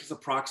numbers, right? Just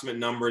approximate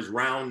numbers,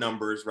 round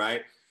numbers,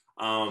 right?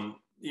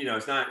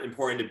 It's not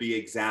important to be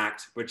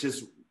exact, but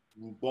just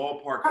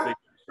ballpark figures,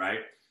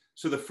 right?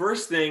 So the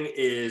first thing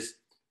is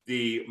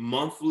the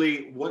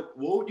monthly, what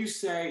would you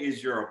say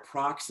is your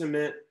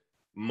approximate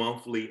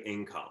monthly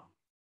income,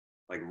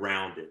 like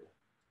rounded?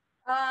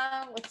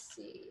 Let's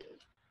see.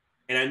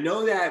 And I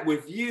know that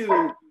with you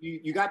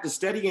got the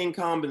steady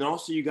income, and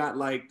also you got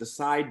like the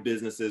side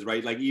businesses,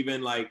 right? Like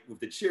even like with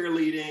the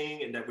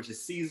cheerleading and that, which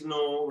is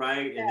seasonal,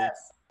 right? Yes.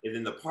 And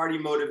then the party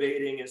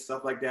motivating and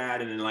stuff like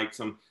that. And then like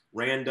some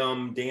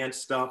random dance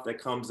stuff that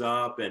comes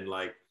up and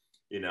like,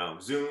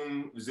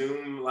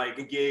 Zoom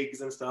like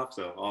gigs and stuff.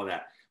 So all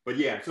that. But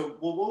yeah, so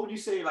well, what would you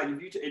say, like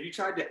if you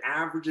tried to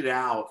average it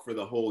out for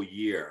the whole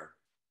year,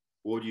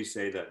 what would you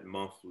say that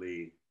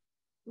monthly?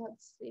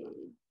 Let's see.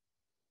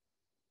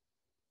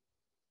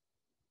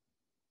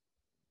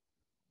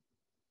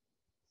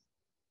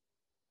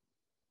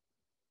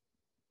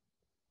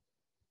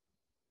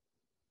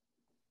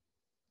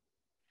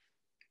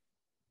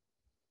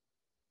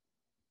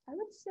 I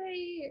would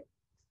say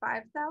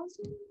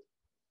 5,000.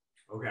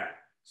 Okay,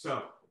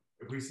 so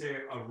if we say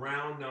a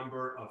round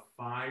number of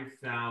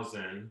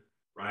 5,000,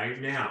 right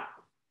now,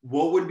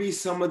 what would be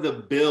some of the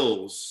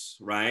bills,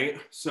 right?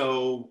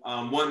 So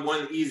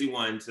one easy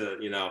one to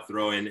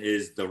throw in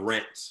is the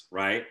rent,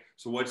 right?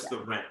 So what's the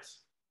rent?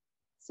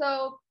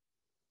 So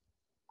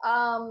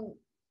I'm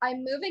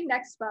moving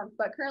next month,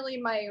 but currently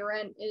my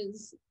rent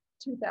is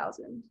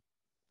 2,000.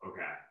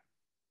 Okay.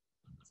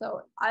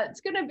 So it's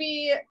gonna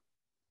be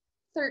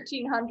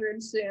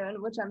 1,300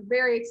 soon, which I'm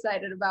very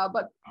excited about.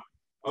 But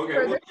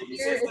okay, well,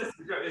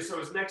 so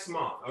it's next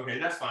month. Okay,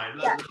 that's fine.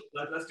 Let's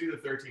do the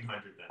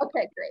 1,300 then.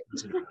 Okay, great.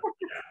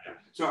 Yeah.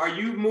 So are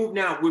you moved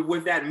now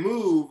with that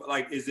move?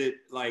 Like, is it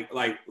like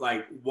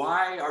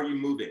why are you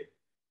moving?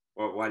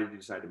 Or why did you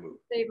decide to move?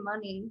 Save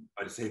money.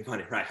 Oh, to save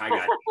money, right? I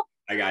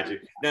got you.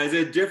 Now, is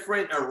it a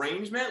different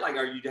arrangement? Like,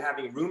 are you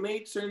having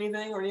roommates or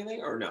anything,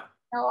 or no?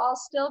 No, I'll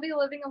still be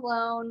living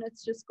alone.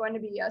 It's just going to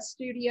be a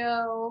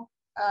studio,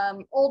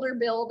 older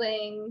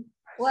building,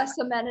 less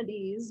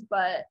amenities,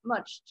 but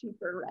much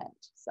cheaper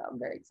rent. So I'm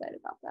very excited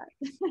about that.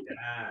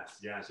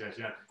 Yes.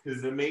 Because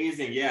it's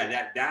amazing.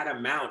 Yeah, that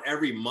amount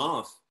every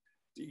month,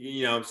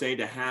 I'm saying,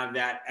 to have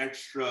that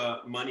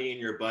extra money in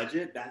your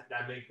budget,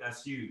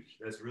 that's huge.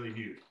 That's really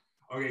huge.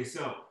 Okay,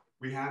 so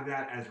we have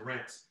that as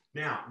rent.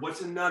 Now,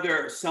 what's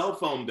another cell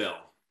phone bill?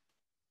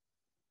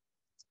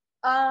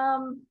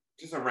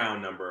 Just a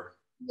round number.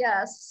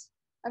 Yes.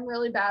 I'm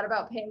really bad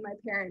about paying my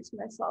parents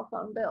my cell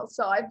phone bill.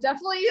 So I've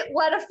definitely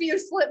let a few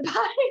slip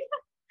by.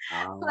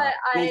 But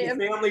I am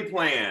family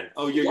plan.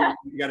 Oh, you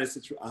got a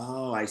situation.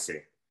 Oh, I see.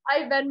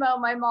 I Venmo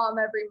my mom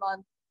every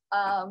month.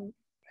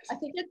 I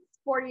think it's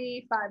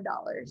 $45.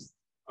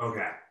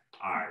 Okay.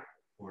 All right.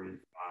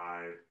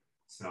 45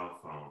 cell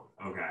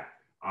phone. Okay.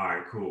 All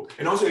right, cool.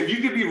 And also, if you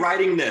could be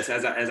writing this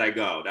as I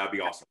go, that'd be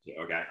awesome too.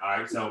 Okay. All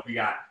right. So we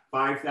got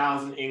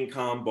 5,000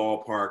 income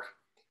ballpark,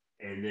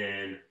 and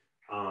then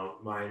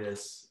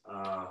minus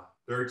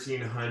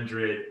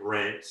 1,300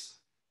 rent,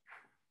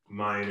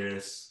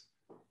 minus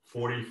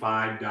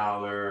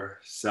 $45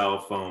 cell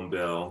phone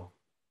bill.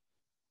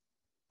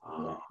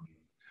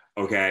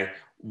 Okay.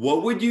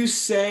 What would you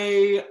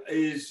say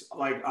is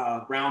like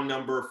a round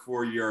number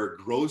for your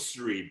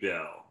grocery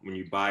bill when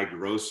you buy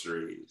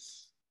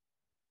groceries?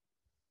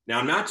 Now,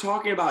 I'm not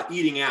talking about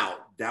eating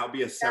out. That would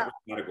be a separate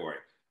category.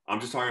 I'm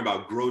just talking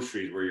about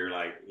groceries where you're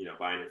like,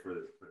 buying it for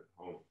the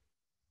home.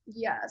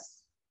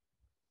 Yes.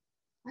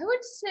 I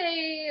would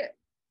say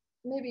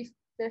maybe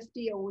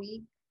 50 a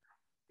week.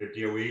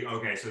 50 a week?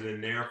 Okay, so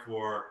then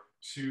therefore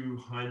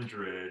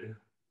 200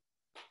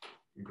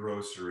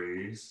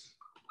 groceries.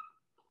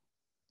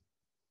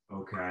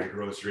 Okay,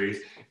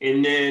 groceries.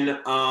 And then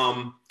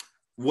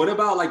what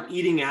about like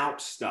eating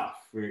out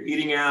stuff? When you're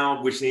eating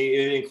out, which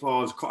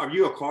includes, are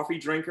you a coffee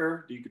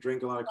drinker? Do you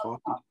drink a lot of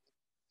coffee?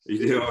 You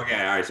do? Okay,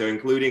 all right. So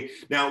including,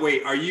 now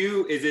wait,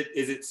 is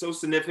it so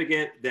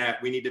significant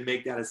that we need to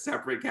make that a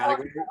separate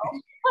category? Oh,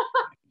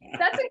 no.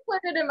 That's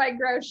included in my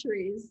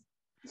groceries.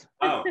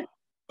 You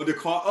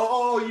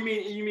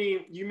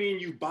mean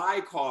you buy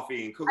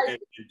coffee and cook and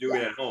do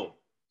it at home?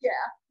 Yeah.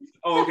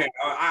 Oh, okay.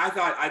 I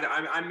thought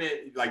I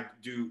meant like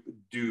do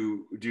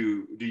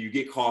you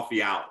get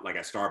coffee out like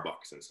at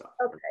Starbucks and stuff?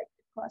 Okay,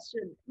 good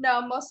question.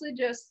 No, mostly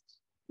just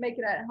make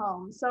it at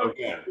home. So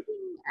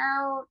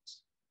out.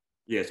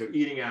 Yeah, so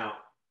eating out.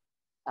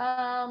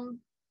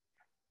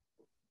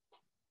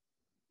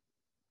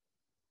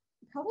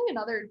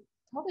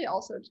 Probably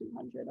also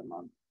 200 a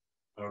month.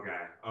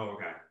 Okay. Oh,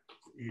 okay.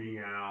 Eating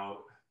out,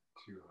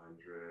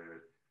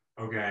 200.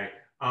 Okay.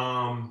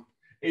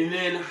 And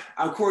then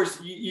of course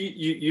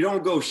you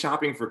don't go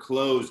shopping for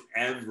clothes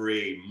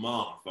every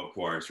month, of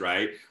course,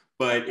 right?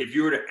 But if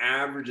you were to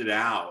average it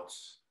out,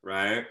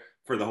 right,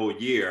 for the whole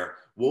year,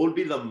 what would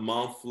be the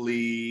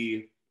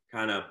monthly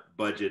kind of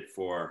budget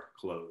for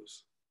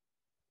clothes?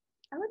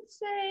 I would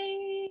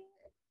say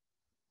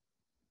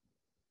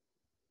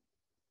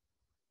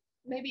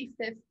maybe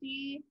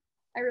 50.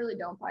 I really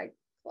don't buy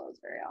clothes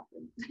very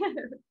often.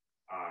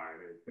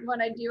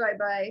 When I do, I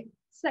buy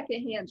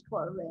secondhand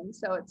clothing,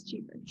 so it's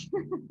cheaper.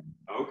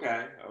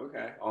 Okay,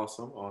 okay,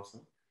 awesome,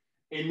 awesome.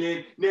 And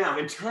then now,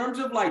 in terms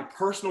of like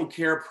personal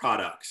care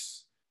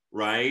products,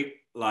 right?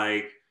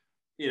 Like,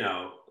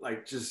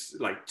 like just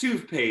like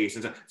toothpaste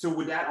and stuff. So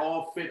would that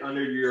all fit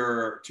under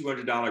your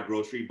 $200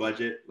 grocery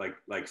budget, like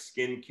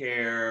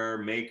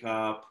skincare,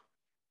 makeup,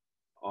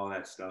 all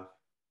that stuff?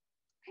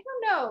 I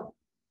don't know,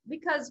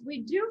 because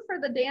we do for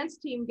the dance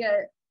team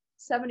get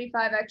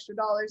 75 extra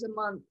dollars a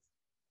month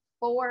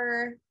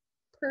for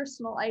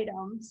personal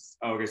items.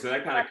 Oh, okay, so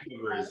that kind of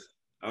covers.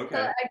 So Okay.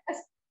 I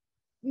guess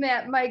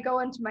that might go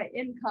into my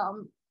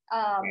income.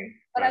 But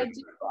Right. I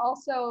do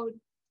also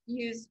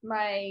use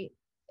my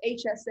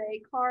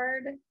HSA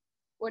card,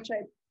 which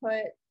I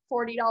put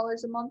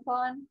 $40 a month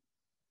on.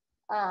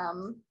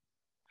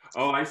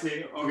 Oh, I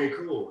see. Okay,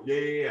 cool.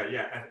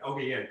 Yeah.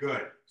 Okay, yeah,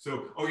 good.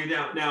 So, okay,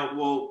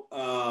 well,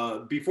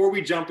 before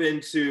we jump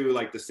into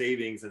like the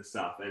savings and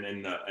stuff,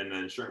 and the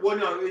insurance. Well,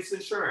 no, it's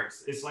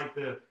insurance. It's like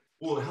the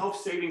health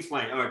savings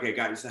plan. Oh, okay,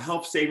 guys, it's a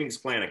health savings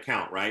plan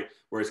account, right?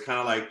 Where it's kind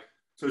of like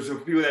so for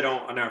people that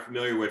are not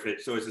familiar with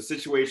it, so it's a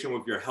situation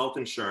with your health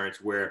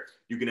insurance where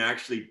you can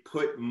actually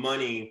put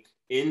money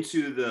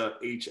into the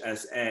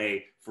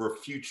HSA for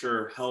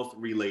future health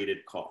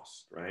related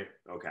costs, right?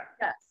 Okay.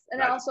 Yes,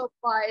 and Gotcha. it also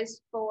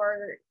applies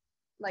for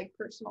like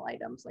personal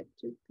items like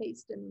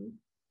toothpaste and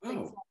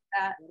things like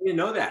that. I didn't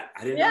know that.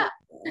 I didn't Yeah.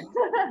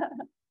 know.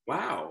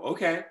 Wow.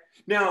 Okay.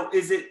 Now,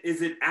 is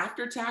it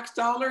after tax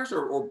dollars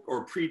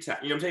or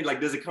pre-tax? You know what I'm saying? Like,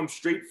 does it come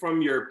straight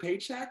from your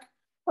paycheck?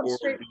 Comes Or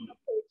straight from the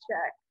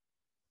paycheck.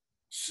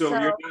 so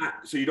you're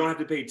not, so you don't have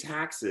to pay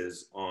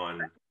taxes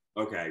on.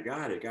 Okay,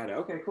 got it.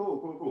 Okay,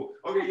 cool.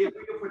 Okay, yeah,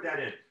 we can put that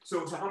in.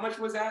 So how much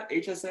was that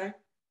HSA?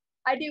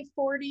 I do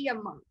 40 a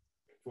month.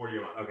 40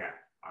 a month. Okay.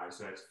 All right,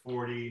 so that's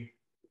 40.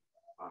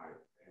 All right.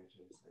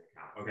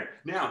 Okay.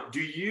 Now, do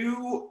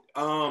you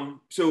have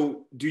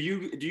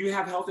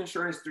health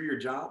insurance through your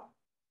job?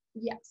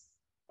 Yes.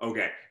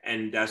 Okay,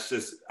 and that's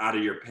just out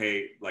of your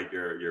pay, like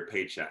your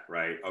paycheck,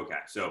 right? Okay,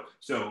 so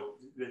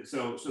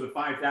the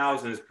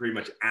 5,000 is pretty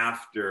much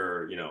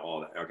after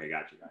all that. Okay,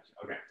 gotcha.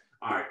 Okay,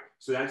 all right.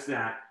 So that's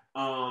that.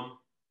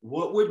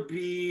 What would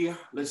be?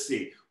 Let's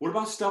see. What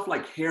about stuff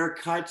like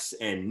haircuts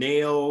and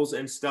nails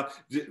and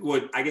stuff?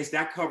 What I guess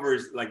that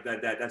covers like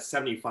that's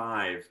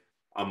 75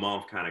 a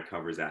month kind of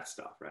covers that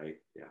stuff, right?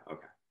 Yeah.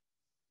 Okay.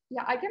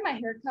 Yeah, I get my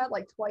hair cut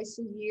like twice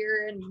a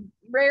year and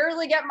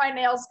rarely get my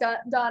nails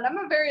done. I'm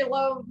a very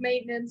low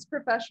maintenance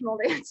professional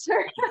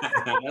dancer.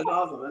 That's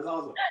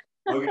awesome.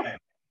 Okay.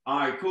 All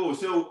right, cool.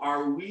 So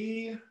are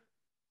we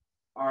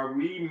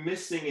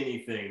missing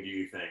anything, do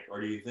you think?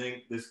 Or do you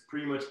think this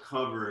pretty much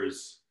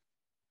covers,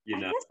 I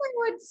guess I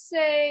would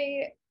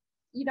say,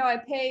 I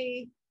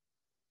pay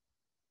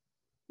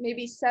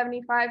maybe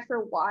 75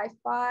 for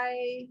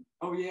Wi-Fi.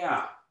 Oh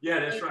yeah,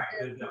 that's right.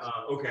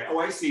 Okay. Oh,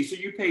 I see. So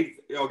you pay.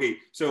 Okay.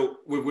 So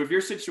with your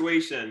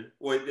situation,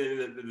 with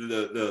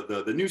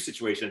the new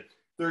situation,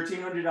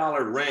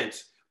 $1,300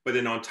 rent, but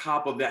then on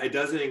top of that, it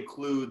doesn't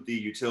include the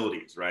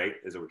utilities, right?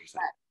 Is that what you're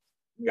saying?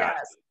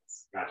 Yes.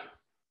 Gotcha.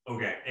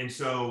 Okay. And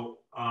so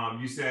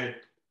you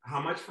said how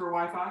much for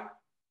Wi-Fi?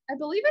 I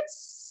believe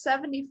it's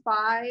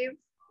 75.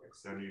 Okay,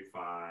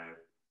 75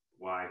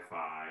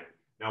 Wi-Fi.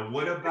 Now,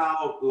 what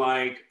about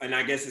like, and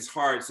I guess it's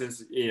hard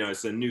since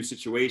it's a new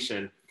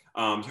situation.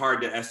 It's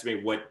hard to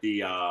estimate what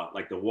the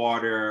like the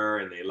water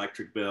and the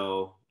electric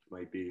bill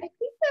might be. I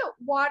think that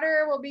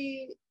water will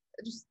be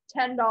just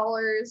 $10,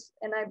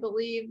 and I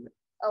believe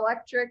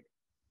electric.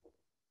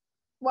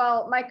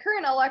 Well, my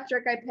current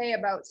electric I pay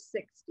about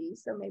 60,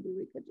 so maybe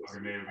we could just.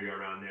 Okay, maybe it'll be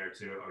around there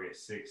too. Okay,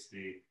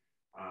 60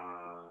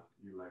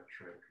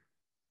 electric.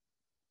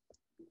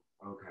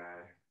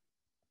 Okay.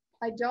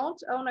 I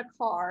don't own a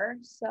car,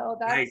 so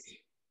that's right.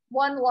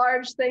 One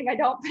large thing I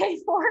don't pay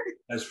for.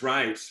 That's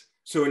right.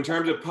 So in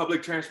terms of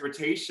public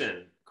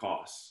transportation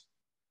costs,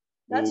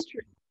 that's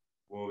true.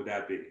 What would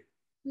that be?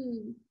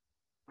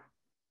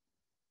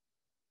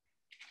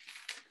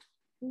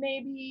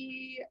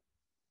 Maybe,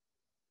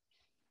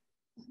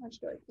 how much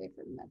do I pay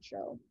for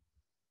Metro?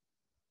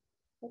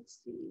 Let's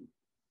see.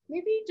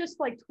 Maybe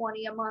just like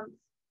 20 a month.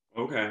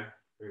 Okay.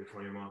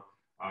 20 a month.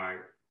 All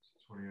right.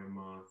 20 a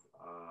month.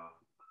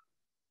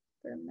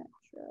 For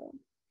Metro.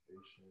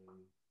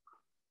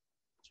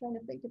 Trying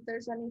to think if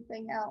there's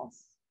anything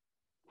else.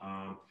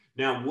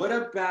 Now, what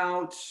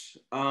about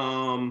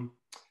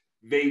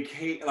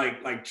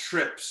like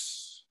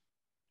trips,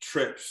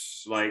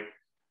 like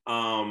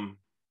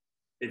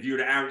if you were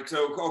to average,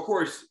 so of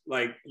course,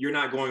 like you're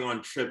not going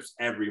on trips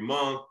every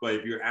month, but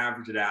if you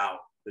average it out,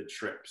 the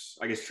trips,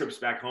 I guess trips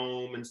back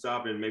home and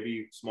stuff, and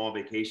maybe small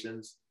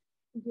vacations.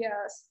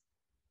 Yes.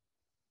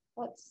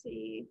 Let's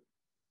see.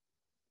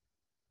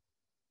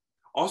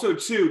 Also,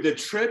 too, the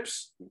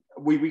trips,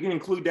 we can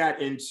include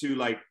that into,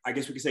 like, I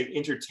guess we could say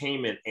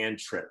entertainment and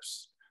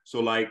trips. So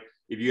like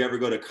if you ever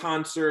go to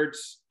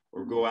concerts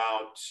or go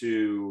out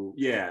to,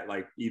 yeah,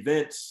 like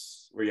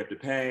events where you have to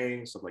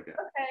pay, stuff like that.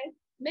 Okay.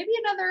 Maybe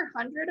another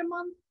 100 a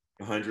month.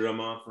 100 a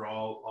month for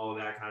all of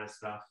that kind of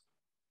stuff.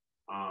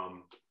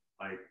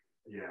 Like,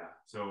 yeah.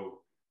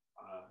 So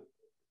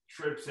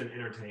trips and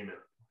entertainment.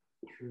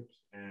 Trips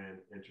and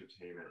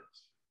entertainment.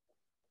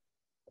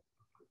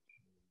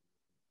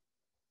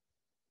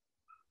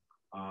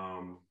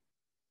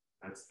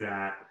 That's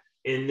that.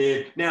 And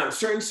then now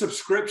certain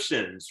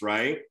subscriptions,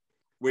 right?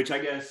 Which I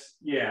guess,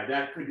 yeah,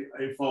 that could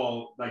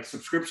fall, like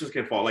subscriptions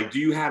can fall. Like, do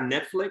you have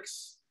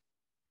Netflix?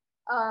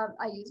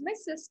 I use my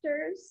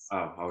sister's.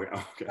 Oh,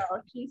 okay.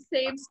 So she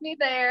saves me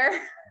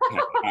there.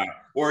 Okay.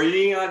 Or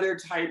any other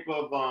type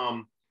of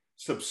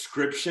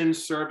subscription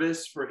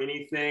service for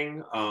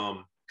anything?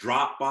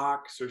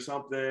 Dropbox or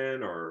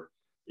something, or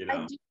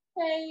I do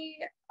pay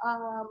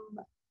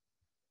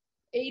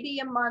 80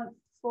 a month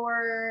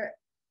for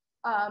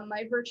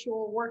my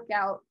virtual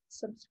workout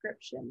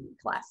subscription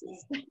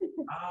classes.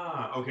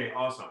 Okay,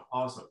 awesome.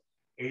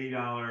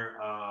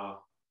 $80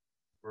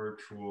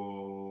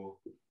 virtual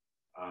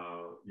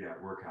yeah,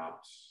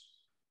 workouts.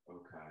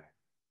 Okay.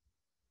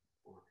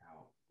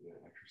 Workout, yeah,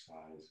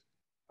 exercise.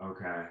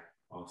 Okay,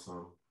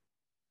 awesome.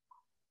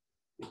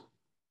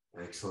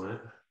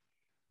 Excellent.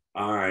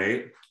 All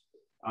right.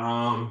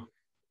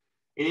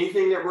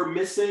 Anything that we're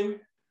missing?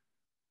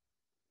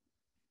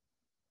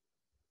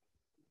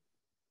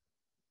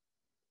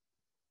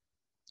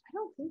 I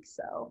don't think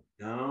so.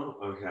 No?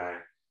 Okay.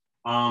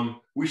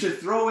 We should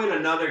throw in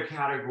another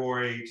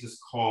category just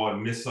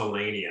called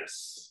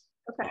miscellaneous.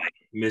 Okay. Like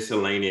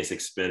miscellaneous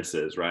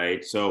expenses,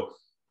 right? So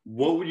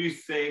what would you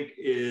think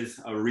is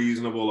a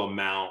reasonable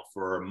amount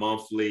for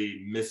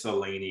monthly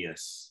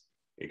miscellaneous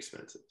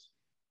expenses?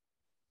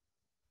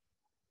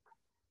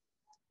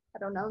 I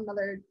don't know,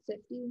 another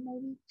 50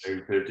 maybe?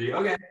 Maybe 50.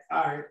 Okay.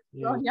 All right.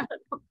 Yeah. Oh, yeah.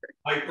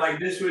 Like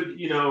this would,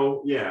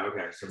 yeah,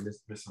 okay. So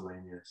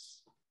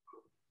miscellaneous.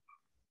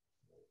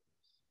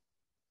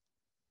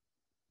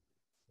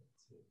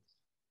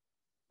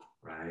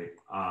 Right.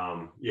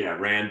 Yeah,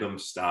 random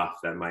stuff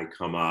that might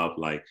come up,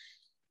 like,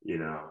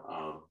 yeah.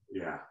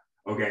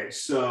 Okay,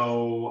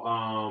 so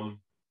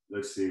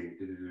let's see.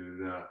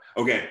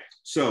 Okay,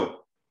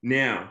 so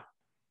now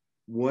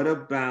what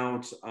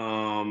about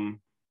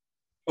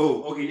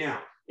okay,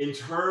 now in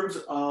terms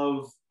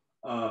of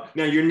now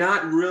you're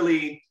not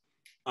really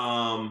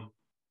in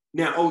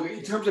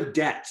terms of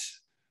debt,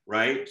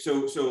 right?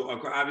 So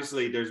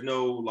obviously there's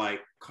no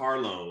like car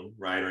loan,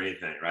 right, or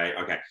anything, right?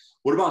 Okay.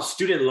 What about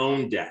student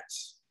loan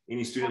debts?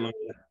 Any student loan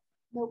debt?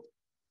 Nope.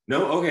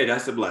 No? Okay,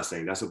 that's a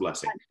blessing. That's a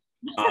blessing.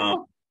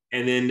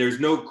 And then there's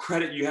no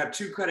credit. You have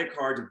 2 credit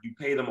cards. You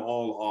pay them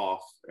all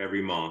off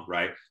every month,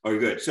 right? Okay,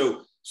 good.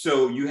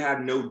 So you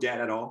have no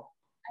debt at all?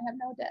 I have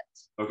no debt.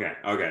 Okay.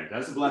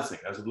 That's a blessing.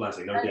 That's a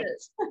blessing. No debt. Okay.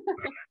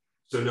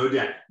 So no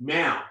debt.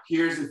 Now,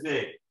 here's the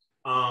thing.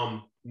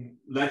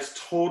 Let's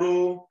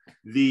total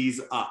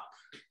these up.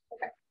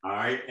 Okay. All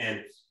right.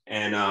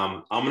 And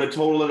I'm going to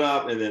total it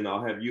up, and then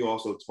I'll have you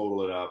also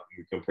total it up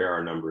and compare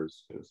our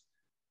numbers.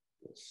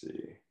 Let's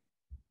see.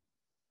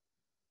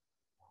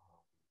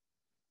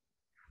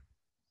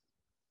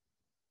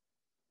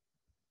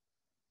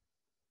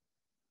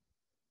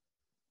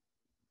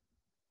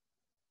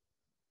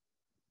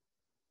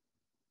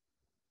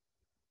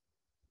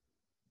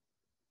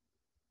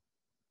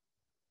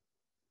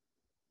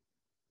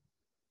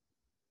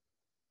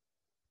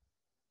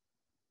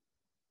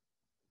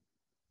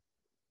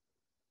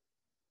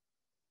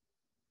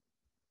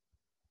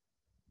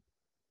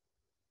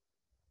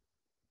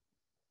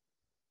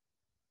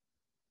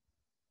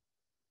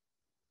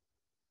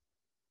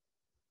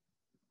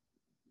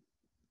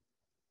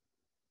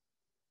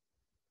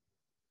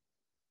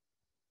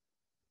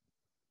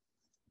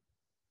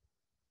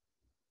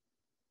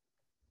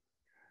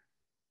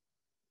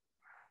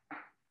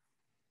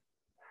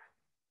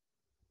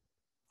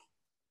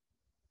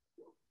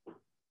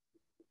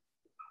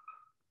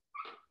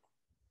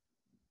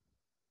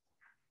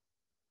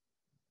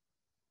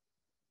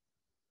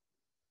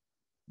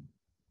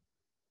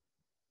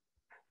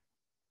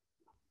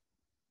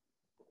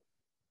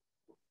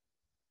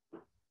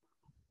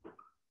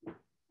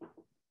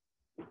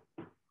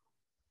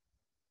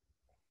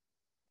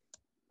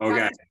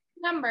 Okay.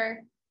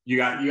 Number. You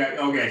got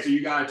okay. So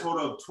you got a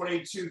total of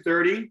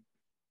 2230.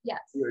 Yes.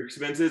 Your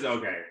expenses.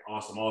 Okay.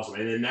 Awesome.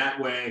 And then that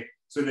way,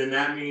 so then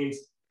that means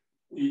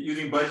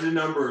using budgeted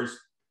numbers,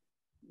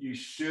 you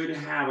should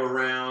have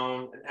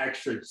around an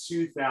extra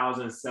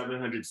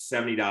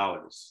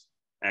 $2,770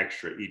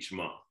 extra each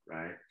month,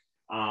 right?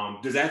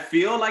 Does that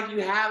feel like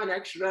you have an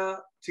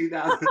extra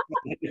 2,000?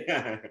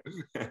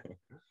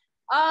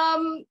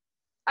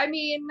 I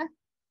mean,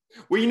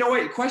 well, you know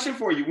what? Question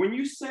for you: when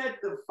you said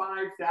the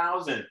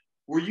 5,000,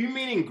 were you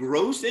meaning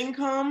gross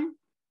income,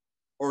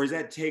 or is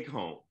that take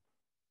home?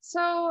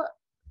 so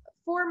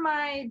for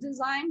my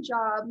design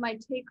job, my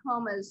take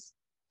home is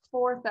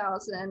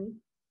 4,000.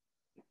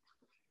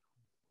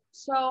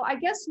 So I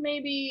guess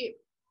maybe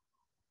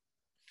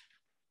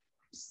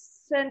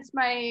since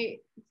my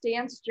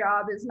dance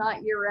job is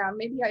not year round,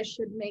 maybe I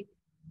should make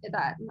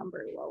that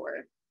number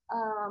lower.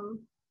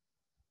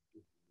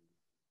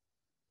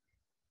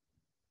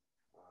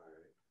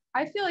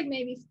 I feel like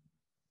maybe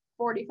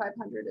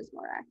 4,500 is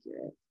more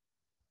accurate.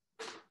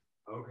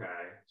 Okay,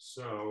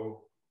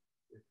 so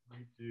if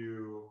we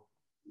do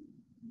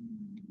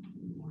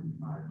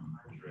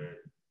 4,500,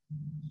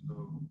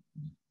 so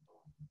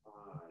 5.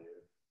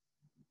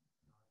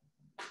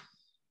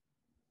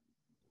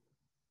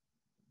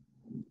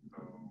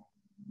 So,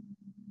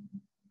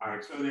 all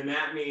right, so then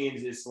that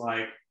means it's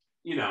like,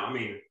 I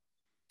mean,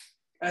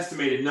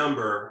 estimated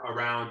number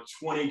around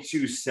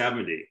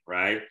 2,270,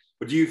 right?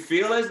 But do you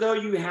feel as though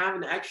you have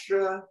an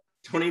extra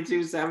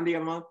 2,270 a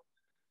month?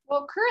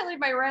 Well, currently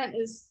my rent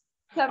is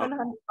 $700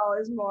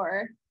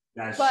 more,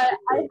 That's but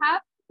true. I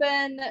have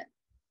been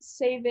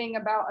saving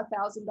about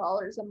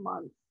 $1,000 a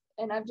month,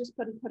 and I've just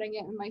been putting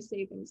it in my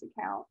savings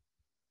account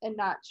and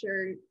not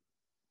sure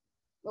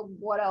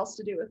what else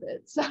to do with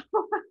it. So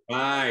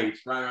Right.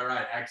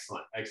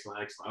 Excellent.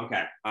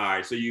 Okay. All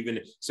right.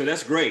 So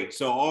that's great.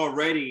 So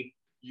already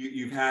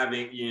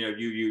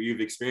you've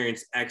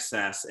experienced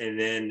excess, and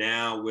then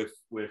now with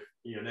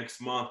next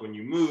month when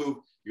you move,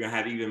 you're gonna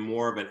have even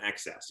more of an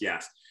excess.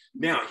 Yes.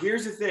 Now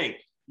here's the thing.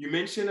 You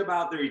mentioned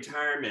about the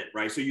retirement,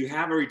 right? So you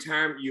have a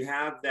retirement, you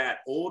have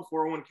that old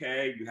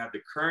 401k, you have the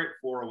current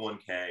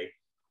 401k,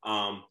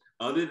 and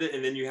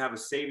then you have a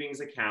savings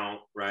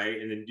account,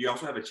 right? And then do you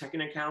also have a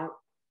checking account?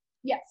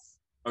 yes.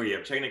 Oh,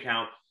 yeah, checking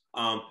account.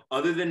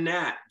 Other than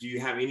that, do you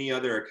have any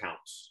other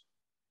accounts?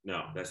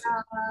 No, that's it.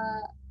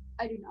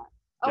 I do not.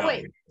 Oh, No.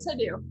 wait, yes, I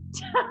do.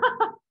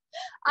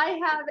 I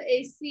have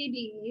a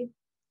CD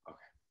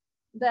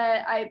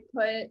that I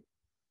put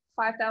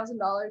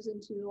 $5,000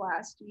 into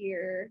last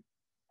year.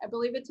 I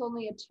believe it's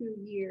only a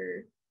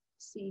 2-year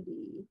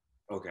CD.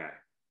 Okay.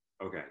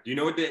 Do you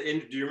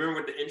remember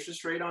what the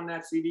interest rate on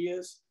that CD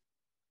is?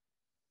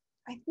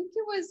 I think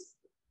it was,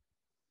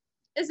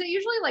 is it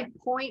usually like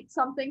point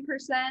something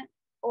percent,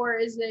 or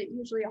is it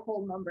usually a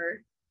whole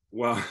number?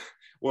 Well,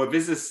 if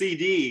it's a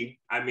CD,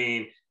 I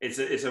mean, it's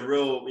a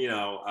real,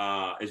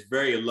 it's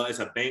very low. It's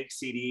a bank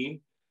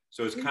CD,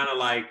 so it's kind of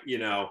like,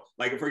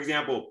 like for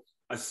example,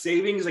 a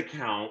savings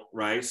account,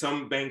 right?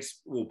 Some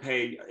banks will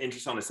pay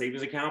interest on a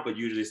savings account, but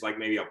usually it's like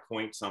maybe a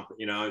point something.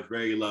 It's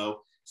very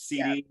low.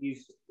 CDs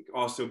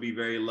also be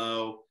very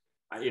low.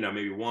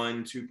 Maybe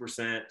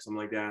 1-2%, something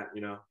like that.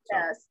 So,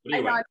 Yes,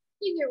 anyway. I know. I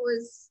think it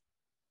was.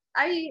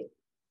 I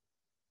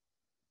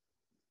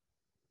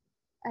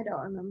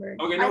don't remember.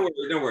 Okay, no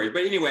worries.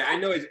 But anyway, I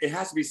know it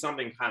has to be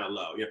something kind of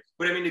low. Yeah.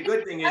 But I mean, the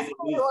good thing is it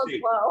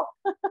was low.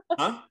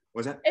 Huh?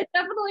 What's that? It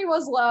definitely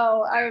was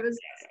low. I was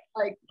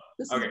like,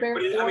 this is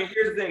very. But I mean,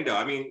 here's the thing, though.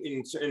 I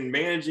mean, in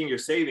managing your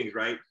savings,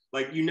 right?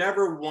 Like, you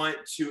never want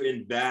to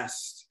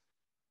invest,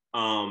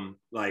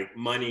 like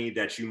money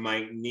that you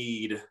might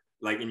need,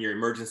 like in your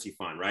emergency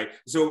fund, right?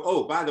 So,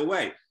 oh, by the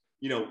way,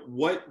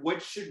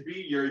 what should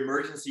be your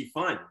emergency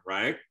fund,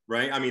 right?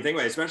 I mean, think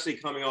about it, especially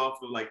coming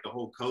off of like the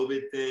whole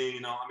COVID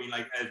thing. I mean,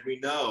 like, as we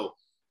know,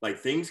 like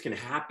things can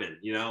happen,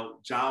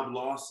 job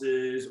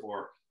losses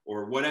or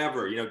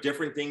whatever,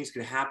 different things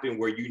can happen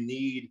where you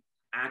need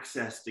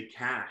access to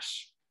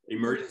cash,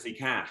 emergency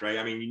cash, right?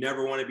 I mean, you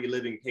never want to be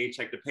living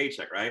paycheck to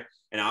paycheck, right?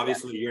 And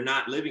obviously you're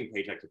not living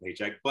paycheck to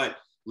paycheck, but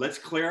let's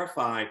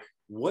clarify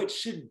what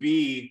should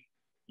be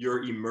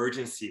your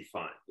emergency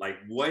fund. Like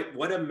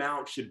what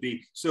amount should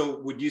be? So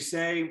would you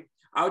say,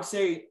 I would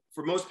say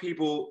for most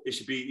people, it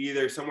should be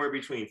either somewhere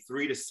between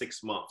 3 to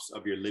 6 months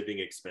of your living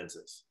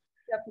expenses.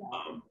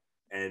 Definitely.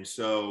 And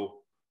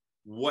so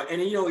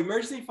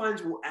emergency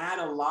funds will add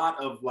a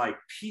lot of like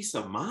peace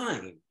of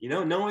mind,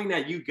 knowing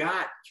that you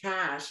got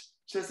cash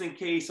just in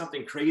case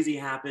something crazy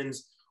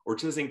happens or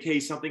just in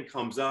case something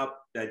comes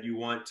up that you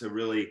want to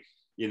really,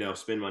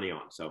 spend money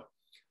on. So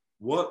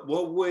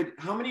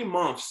how many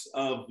months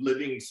of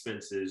living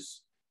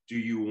expenses do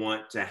you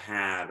want to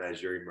have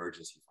as your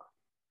emergency fund?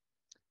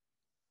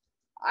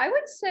 I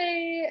would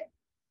say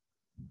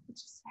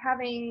just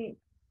having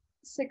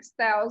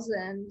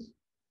 6,000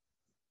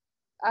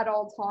 at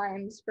all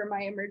times for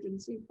my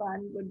emergency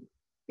fund would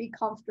be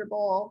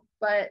comfortable,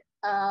 but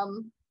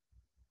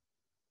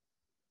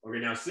okay,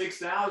 now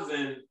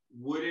 6,000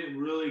 wouldn't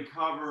really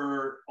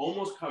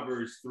almost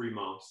covers 3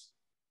 months.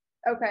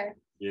 Okay.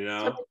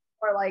 So,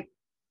 or like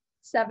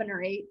 7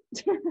 or 8.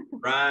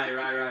 Right.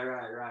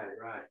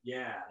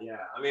 Yeah.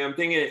 I mean, I'm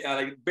thinking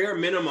like bare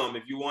minimum,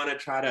 if you want to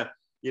try to,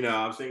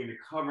 I was thinking to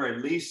cover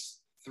at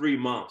least 3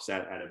 months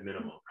at a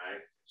minimum,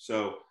 right?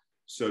 So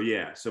So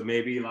yeah, so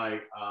maybe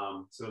like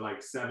so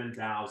like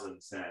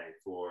 7,000 say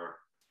for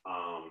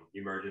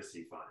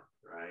emergency fund,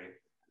 right?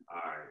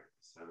 All right,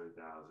 7,000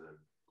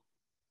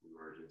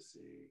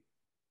 emergency,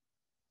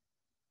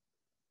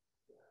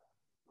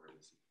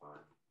 emergency fund.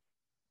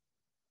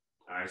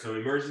 All right, so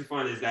emergency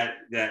fund is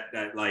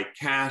that like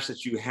cash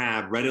that you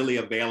have readily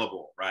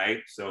available, right?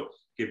 So it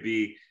could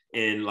be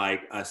in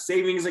like a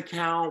savings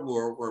account,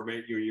 or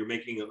you're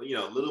making a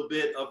little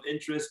bit of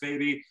interest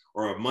maybe,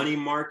 or a money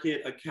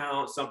market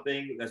account,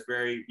 something that's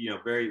very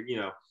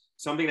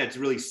something that's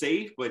really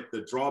safe, but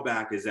the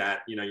drawback is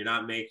that you're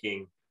not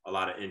making a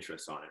lot of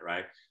interest on it,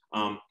 right?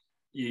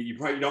 You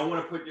probably don't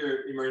want to put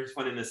your emergency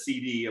fund in a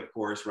CD, of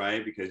course,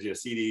 right? Because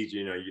CDs,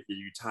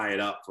 you tie it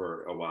up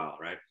for a while,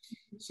 right?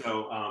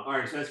 So, all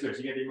right, so that's good.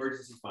 So you get the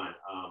emergency fund.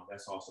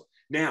 That's awesome.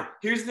 Now,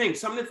 here's the thing.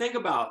 Something to think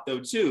about, though,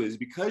 too, is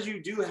because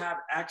you do have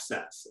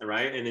excess,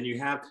 right? And then you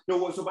have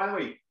So, by the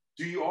way,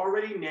 do you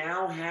already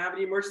now have an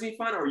emergency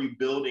fund, or are you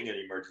building an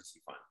emergency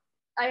fund?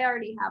 I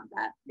already have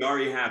that. You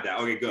already have that.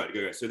 Okay,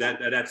 good. So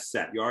that's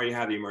set. You already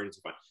have the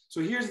emergency fund.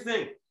 So here's the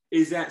thing: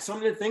 is that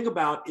something to think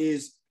about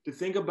is to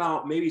think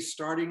about maybe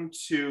starting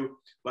to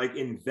like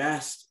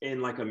invest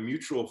in like a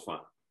mutual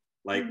fund.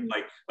 Like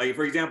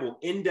for example,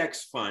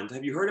 index funds.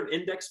 Have you heard of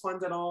index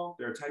funds at all?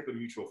 They're a type of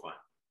mutual fund.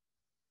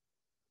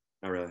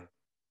 Not really.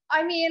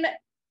 I mean,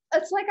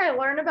 it's like I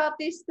learn about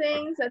these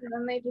things and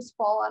then they just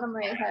fall out of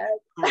my head.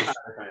 Right.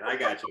 I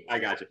got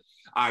you.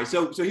 All right.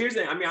 So here's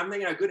the thing. I mean, I'm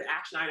thinking a good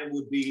action item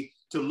would be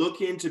to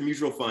look into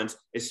mutual funds,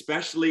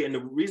 especially. And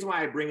the reason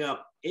why I bring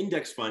up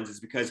index funds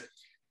is because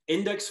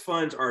index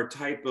funds are a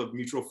type of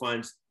mutual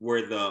funds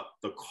where the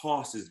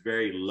cost is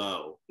very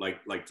low.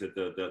 Like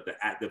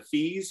the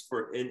fees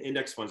for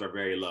index funds are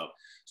very low.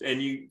 So,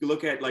 and you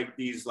look at like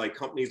these like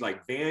companies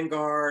like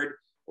Vanguard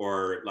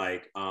or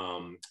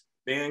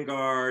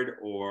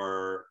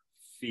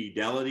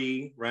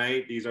Fidelity,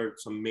 right? These are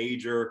some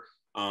major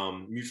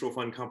mutual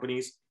fund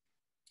companies.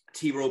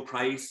 T. Rowe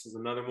Price is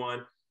another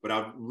one, but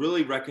I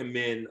really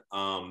recommend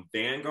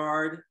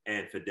Vanguard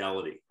and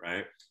Fidelity,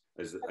 right?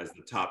 As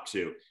the top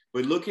two.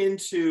 But look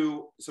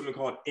into something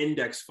called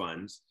index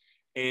funds,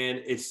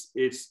 and it's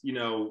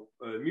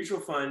mutual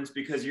funds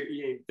because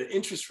the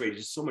interest rate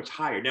is so much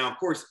higher. Now, of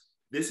course,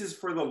 this is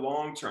for the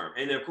long term,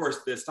 and of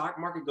course, the stock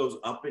market goes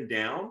up and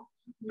down.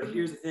 But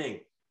here's the thing: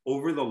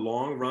 over the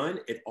long run,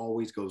 it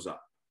always goes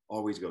up,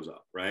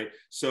 right?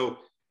 So,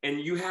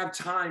 and you have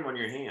time on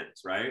your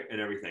hands, right,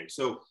 and everything.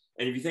 So,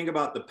 and if you think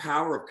about the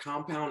power of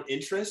compound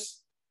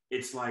interest,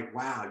 it's like,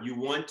 wow, you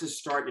want to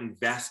start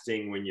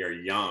investing when you're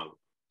young,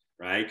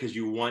 right? Because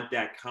you want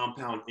that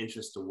compound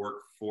interest to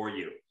work for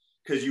you.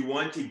 Because you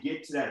want to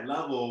get to that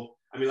level.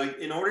 I mean, like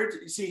here's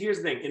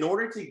the thing. In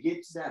order to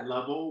get to that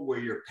level where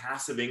your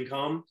passive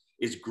income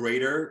is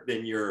greater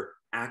than your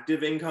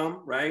active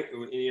income, right?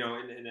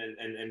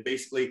 And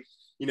basically,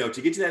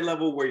 to get to that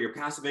level where your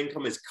passive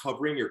income is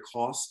covering your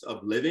cost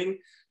of living,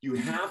 you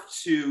have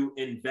to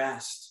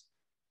invest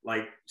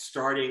like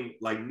starting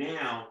like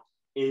now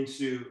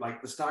into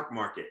like the stock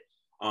market,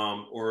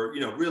 or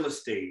real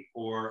estate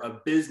or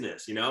a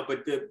business,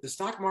 but the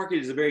stock market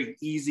is a very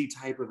easy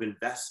type of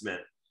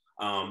investment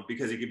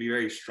because it can be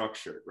very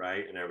structured,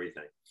 right, and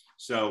everything.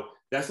 So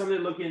that's something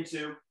to look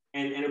into,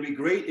 and it'd be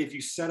great if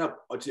you set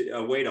up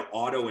a way to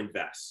auto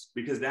invest,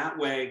 because that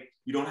way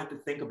you don't have to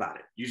think about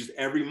it. You just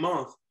every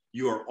month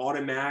you are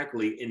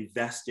automatically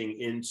investing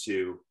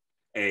into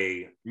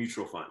a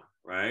mutual fund,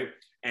 right?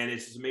 And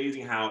it's just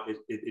amazing how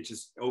it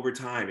just over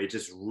time, it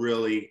just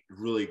really,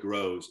 really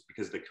grows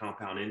because of the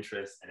compound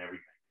interest and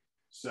everything.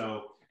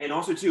 So, and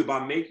also too,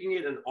 by making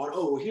it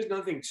here's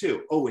another thing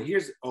too.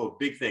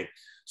 Big thing.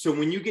 So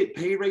when you get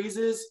pay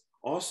raises,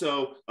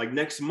 also like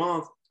next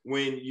month,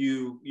 when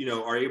you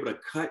are able to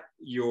cut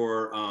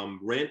your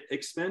rent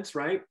expense,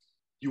 right?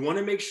 You want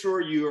to make sure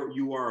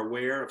you are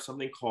aware of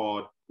something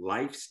called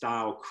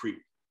lifestyle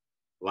creep.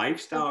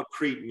 Lifestyle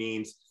creep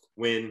means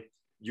when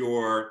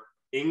your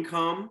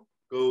income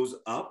goes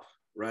up,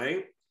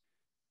 right?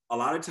 A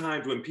lot of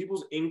times when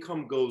people's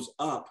income goes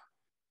up,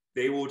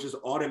 they will just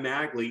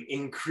automatically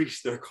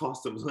increase their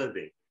cost of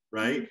living,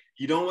 right?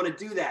 You don't want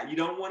to do that. You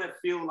don't want to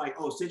feel like,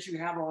 oh, since you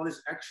have all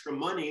this extra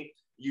money,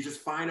 you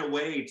just find a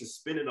way to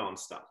spend it on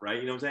stuff, right?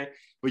 You know what I'm saying?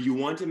 But you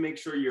want to make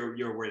sure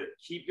you're aware to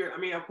keep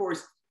of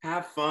course,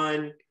 have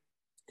fun,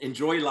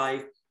 enjoy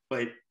life,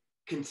 but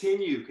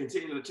continue,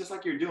 just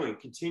like you're doing,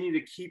 continue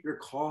to keep your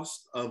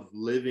cost of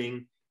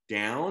living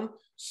down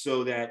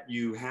so that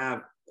you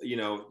have,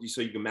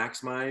 so you can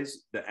maximize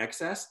the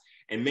excess,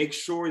 and make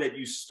sure that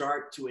you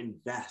start to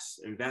invest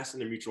in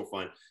the mutual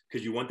fund,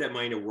 because you want that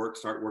money to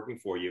start working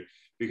for you.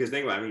 Because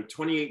think about it,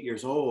 28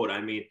 years old,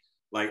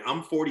 like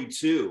I'm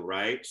 42,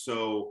 right?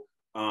 So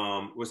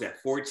what's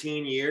that,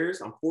 14 years?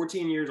 I'm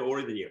 14 years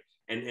older than you.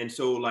 And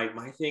so like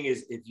my thing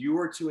is, if you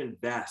were to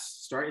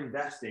start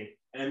investing,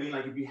 and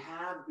like if you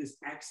have this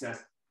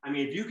excess,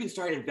 if you can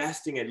start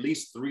investing at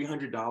least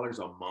 $300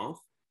 a month,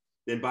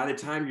 then by the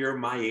time you're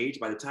my age,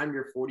 by the time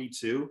you're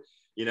 42,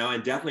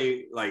 and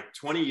definitely like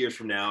 20 years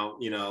from now,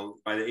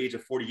 by the age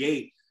of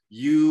 48,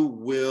 you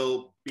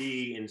will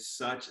be in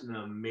such an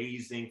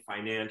amazing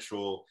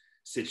financial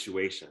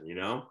situation, you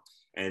know?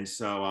 And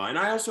so, and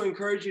I also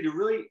encourage you to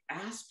really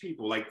ask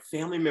people, like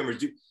family members,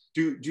 do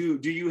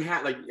you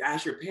have, like,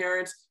 ask your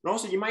parents, but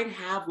also you might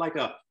have like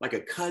a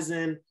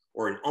cousin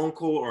or an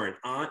uncle or an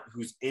aunt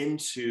who's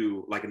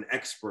into, like, an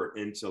expert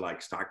into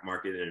like stock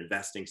market and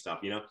investing stuff,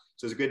 you know?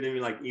 So it's good to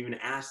like even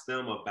ask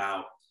them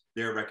about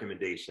their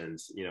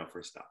recommendations, you know,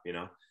 for stuff, you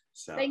know?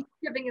 So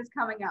Thanksgiving is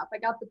coming up. I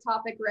got the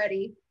topic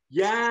ready.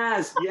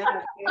 yes, yes,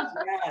 yes,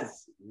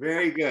 yes.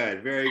 Very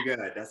good, very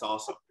good. That's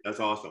awesome. That's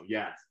awesome.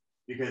 Yes,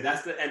 because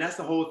that's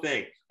the whole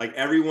thing. Like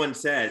everyone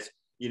says,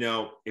 you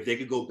know, if they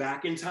could go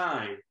back in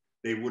time,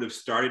 they would have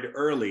started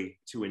early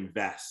to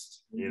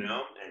invest. You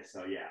know, and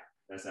so yeah,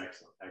 that's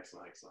excellent,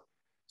 excellent, excellent.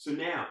 So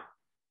now,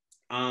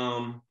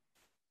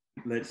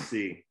 let's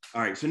see.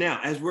 All right. So now,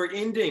 as we're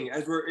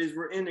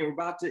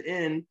about to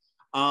end.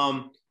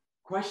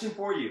 Question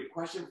for you.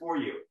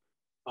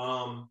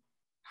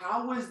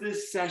 How was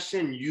this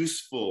session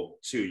useful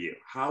to you?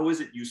 How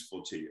was it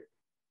useful to you?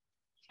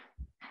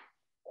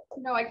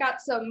 You know, I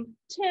got some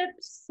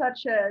tips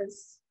such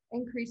as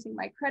increasing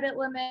my credit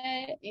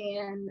limit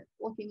and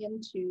looking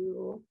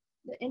into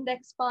the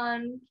index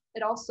fund.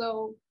 It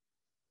also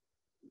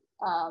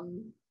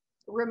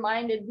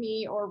reminded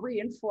me or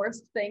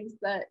reinforced things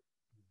that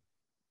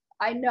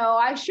I know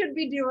I should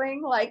be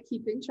doing, like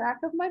keeping track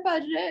of my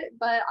budget,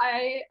 but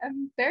I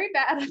am very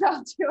bad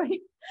about doing.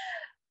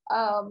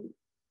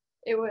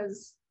 It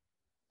was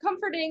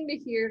comforting to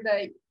hear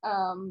that,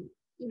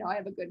 you know, I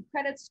have a good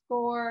credit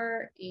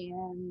score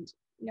and,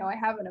 you know, I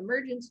have an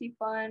emergency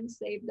fund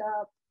saved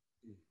up.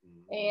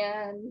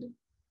 And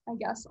I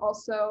guess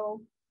also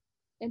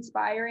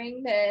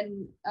inspiring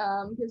and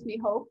gives me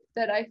hope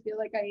that I feel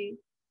like I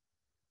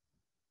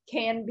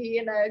can be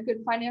in a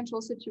good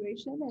financial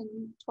situation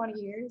in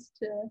 20 years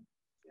to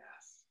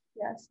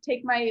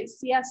take my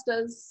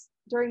siestas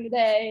during the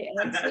day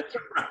and sleep.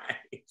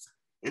 Right.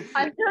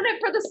 I'm doing it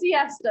for the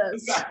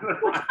siestas. That's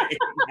right.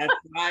 That's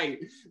right.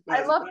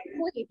 I love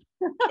to sleep.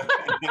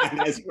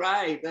 That's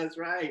right. That's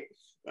right.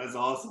 That's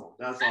awesome.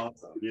 That's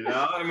awesome. You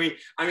know, I mean,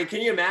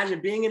 can you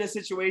imagine being in a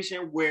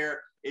situation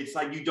where it's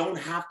like you don't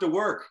have to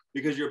work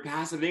because your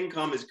passive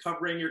income is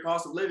covering your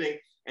cost of living,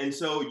 and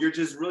so you're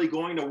just really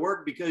going to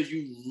work because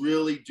you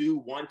really do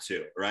want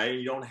to, right?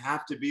 You don't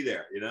have to be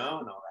there, you know,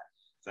 and all that.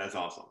 So that's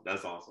awesome.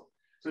 That's awesome.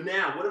 So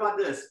now, what about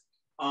this?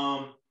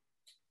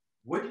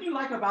 What did you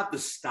like about the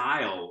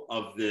style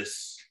of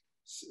this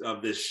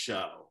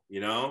show? You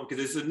know,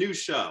 because it's a new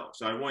show,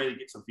 so I wanted to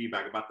get some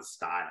feedback about the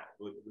style.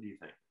 What do you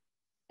think?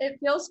 It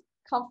feels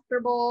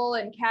comfortable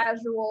and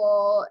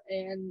casual,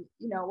 and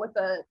you know, with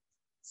a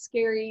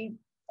scary,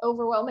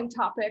 overwhelming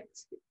topic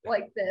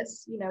like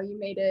this, you know, you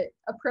made it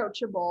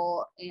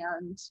approachable,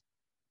 and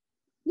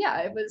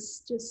yeah, it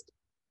was just,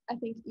 I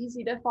think,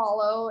 easy to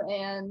follow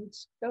and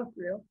go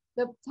through.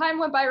 The time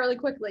went by really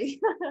quickly.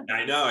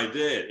 I know it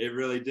did. It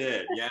really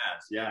did.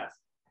 Yes, yes.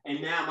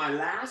 And now my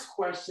last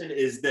question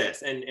is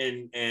this,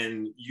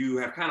 and you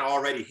have kind of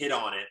already hit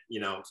on it, you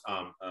know,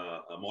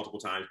 multiple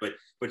times, but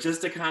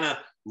just to kind of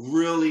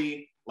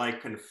really like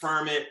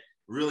confirm it,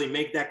 really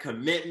make that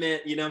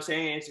commitment, you know what I'm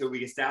saying? So we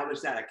establish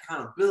that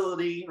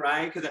accountability,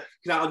 right? Because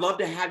I would love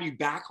to have you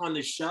back on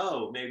the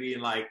show, maybe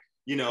in like,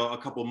 you know, a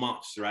couple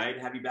months, right?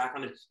 Have you back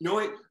on it. You know,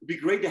 it'd be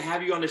great to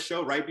have you on the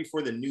show right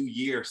before the new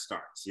year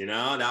starts, you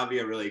know? That would be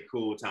a really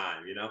cool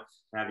time, you know,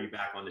 to have you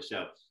back on the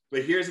show.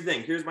 But here's the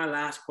thing. Here's my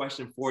last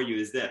question for you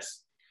is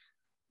this.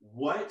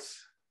 What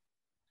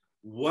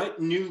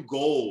new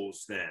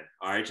goals then,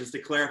 all right, just to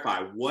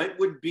clarify, what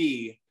would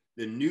be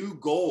the new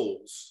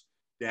goals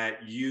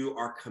that you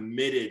are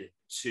committed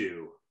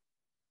to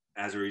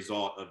as a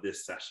result of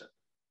this session?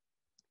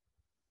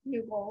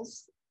 New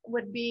goals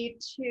would be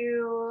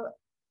to,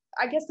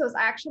 I guess, those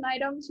action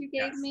items you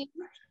gave me.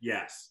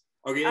 Yes.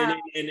 Okay. And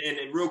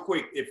real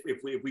quick, if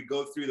we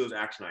go through those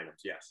action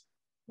items, yes.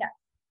 Yeah.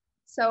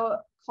 So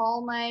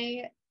call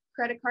my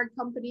credit card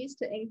companies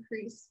to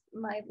increase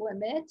my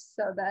limit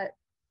so that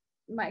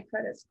my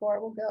credit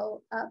score will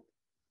go up.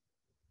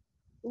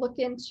 Look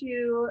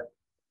into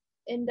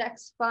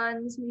index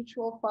funds,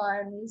 mutual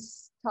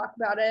funds, talk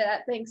about it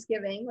at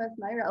Thanksgiving with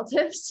my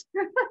relatives.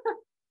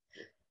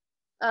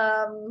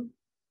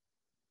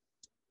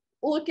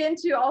 Look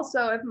into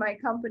also if my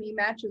company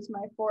matches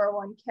my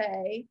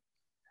 401k,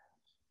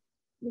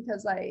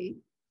 because I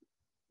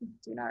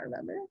do not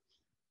remember.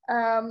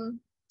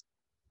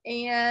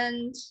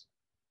 And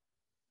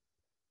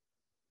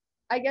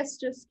I guess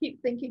just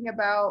keep thinking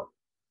about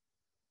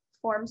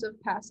forms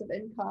of passive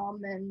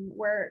income and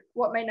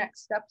what my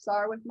next steps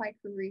are with my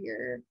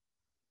career.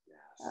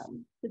 Yes.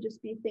 To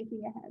just be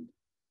thinking ahead.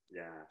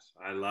 Yes,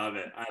 I love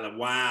it.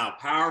 Wow,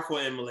 powerful,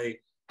 Emily.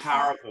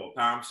 Powerful.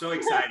 I'm so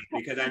excited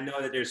because I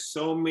know that there's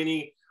so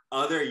many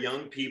other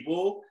young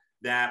people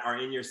that are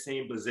in your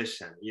same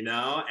position, you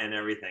know, and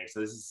everything. So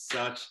this is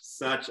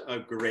such a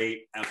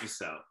great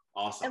episode.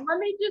 Awesome. And let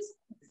me just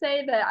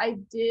say that I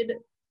did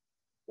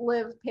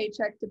live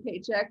paycheck to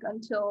paycheck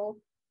until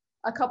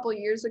a couple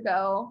years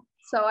ago.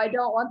 So I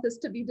don't want this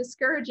to be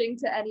discouraging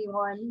to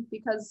anyone,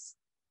 because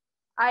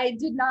I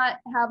did not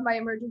have my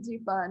emergency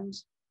fund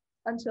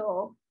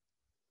until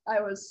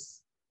I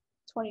was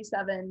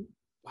 27.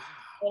 Wow.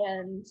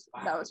 And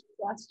that was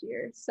last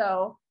year.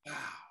 So Wow.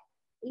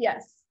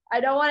 yes, I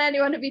don't want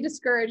anyone to be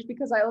discouraged,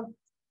 because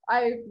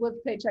I lived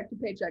paycheck to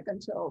paycheck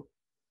until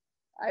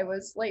I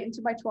was late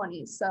into my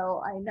 20s.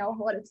 So I know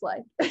what it's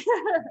like.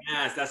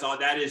 Yes, that's all.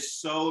 That is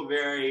so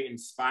very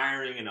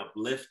inspiring and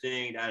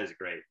uplifting. That is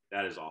great.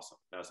 That is awesome.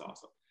 That's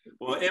awesome.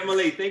 Well,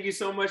 Emily, thank you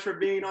so much for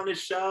being on the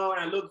show.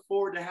 And I look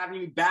forward to having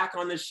you back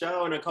on the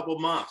show in a couple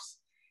months.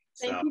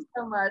 Thank you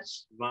so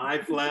much. My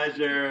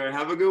pleasure.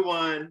 Have a good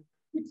one.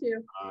 You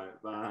too. All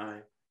right. Bye.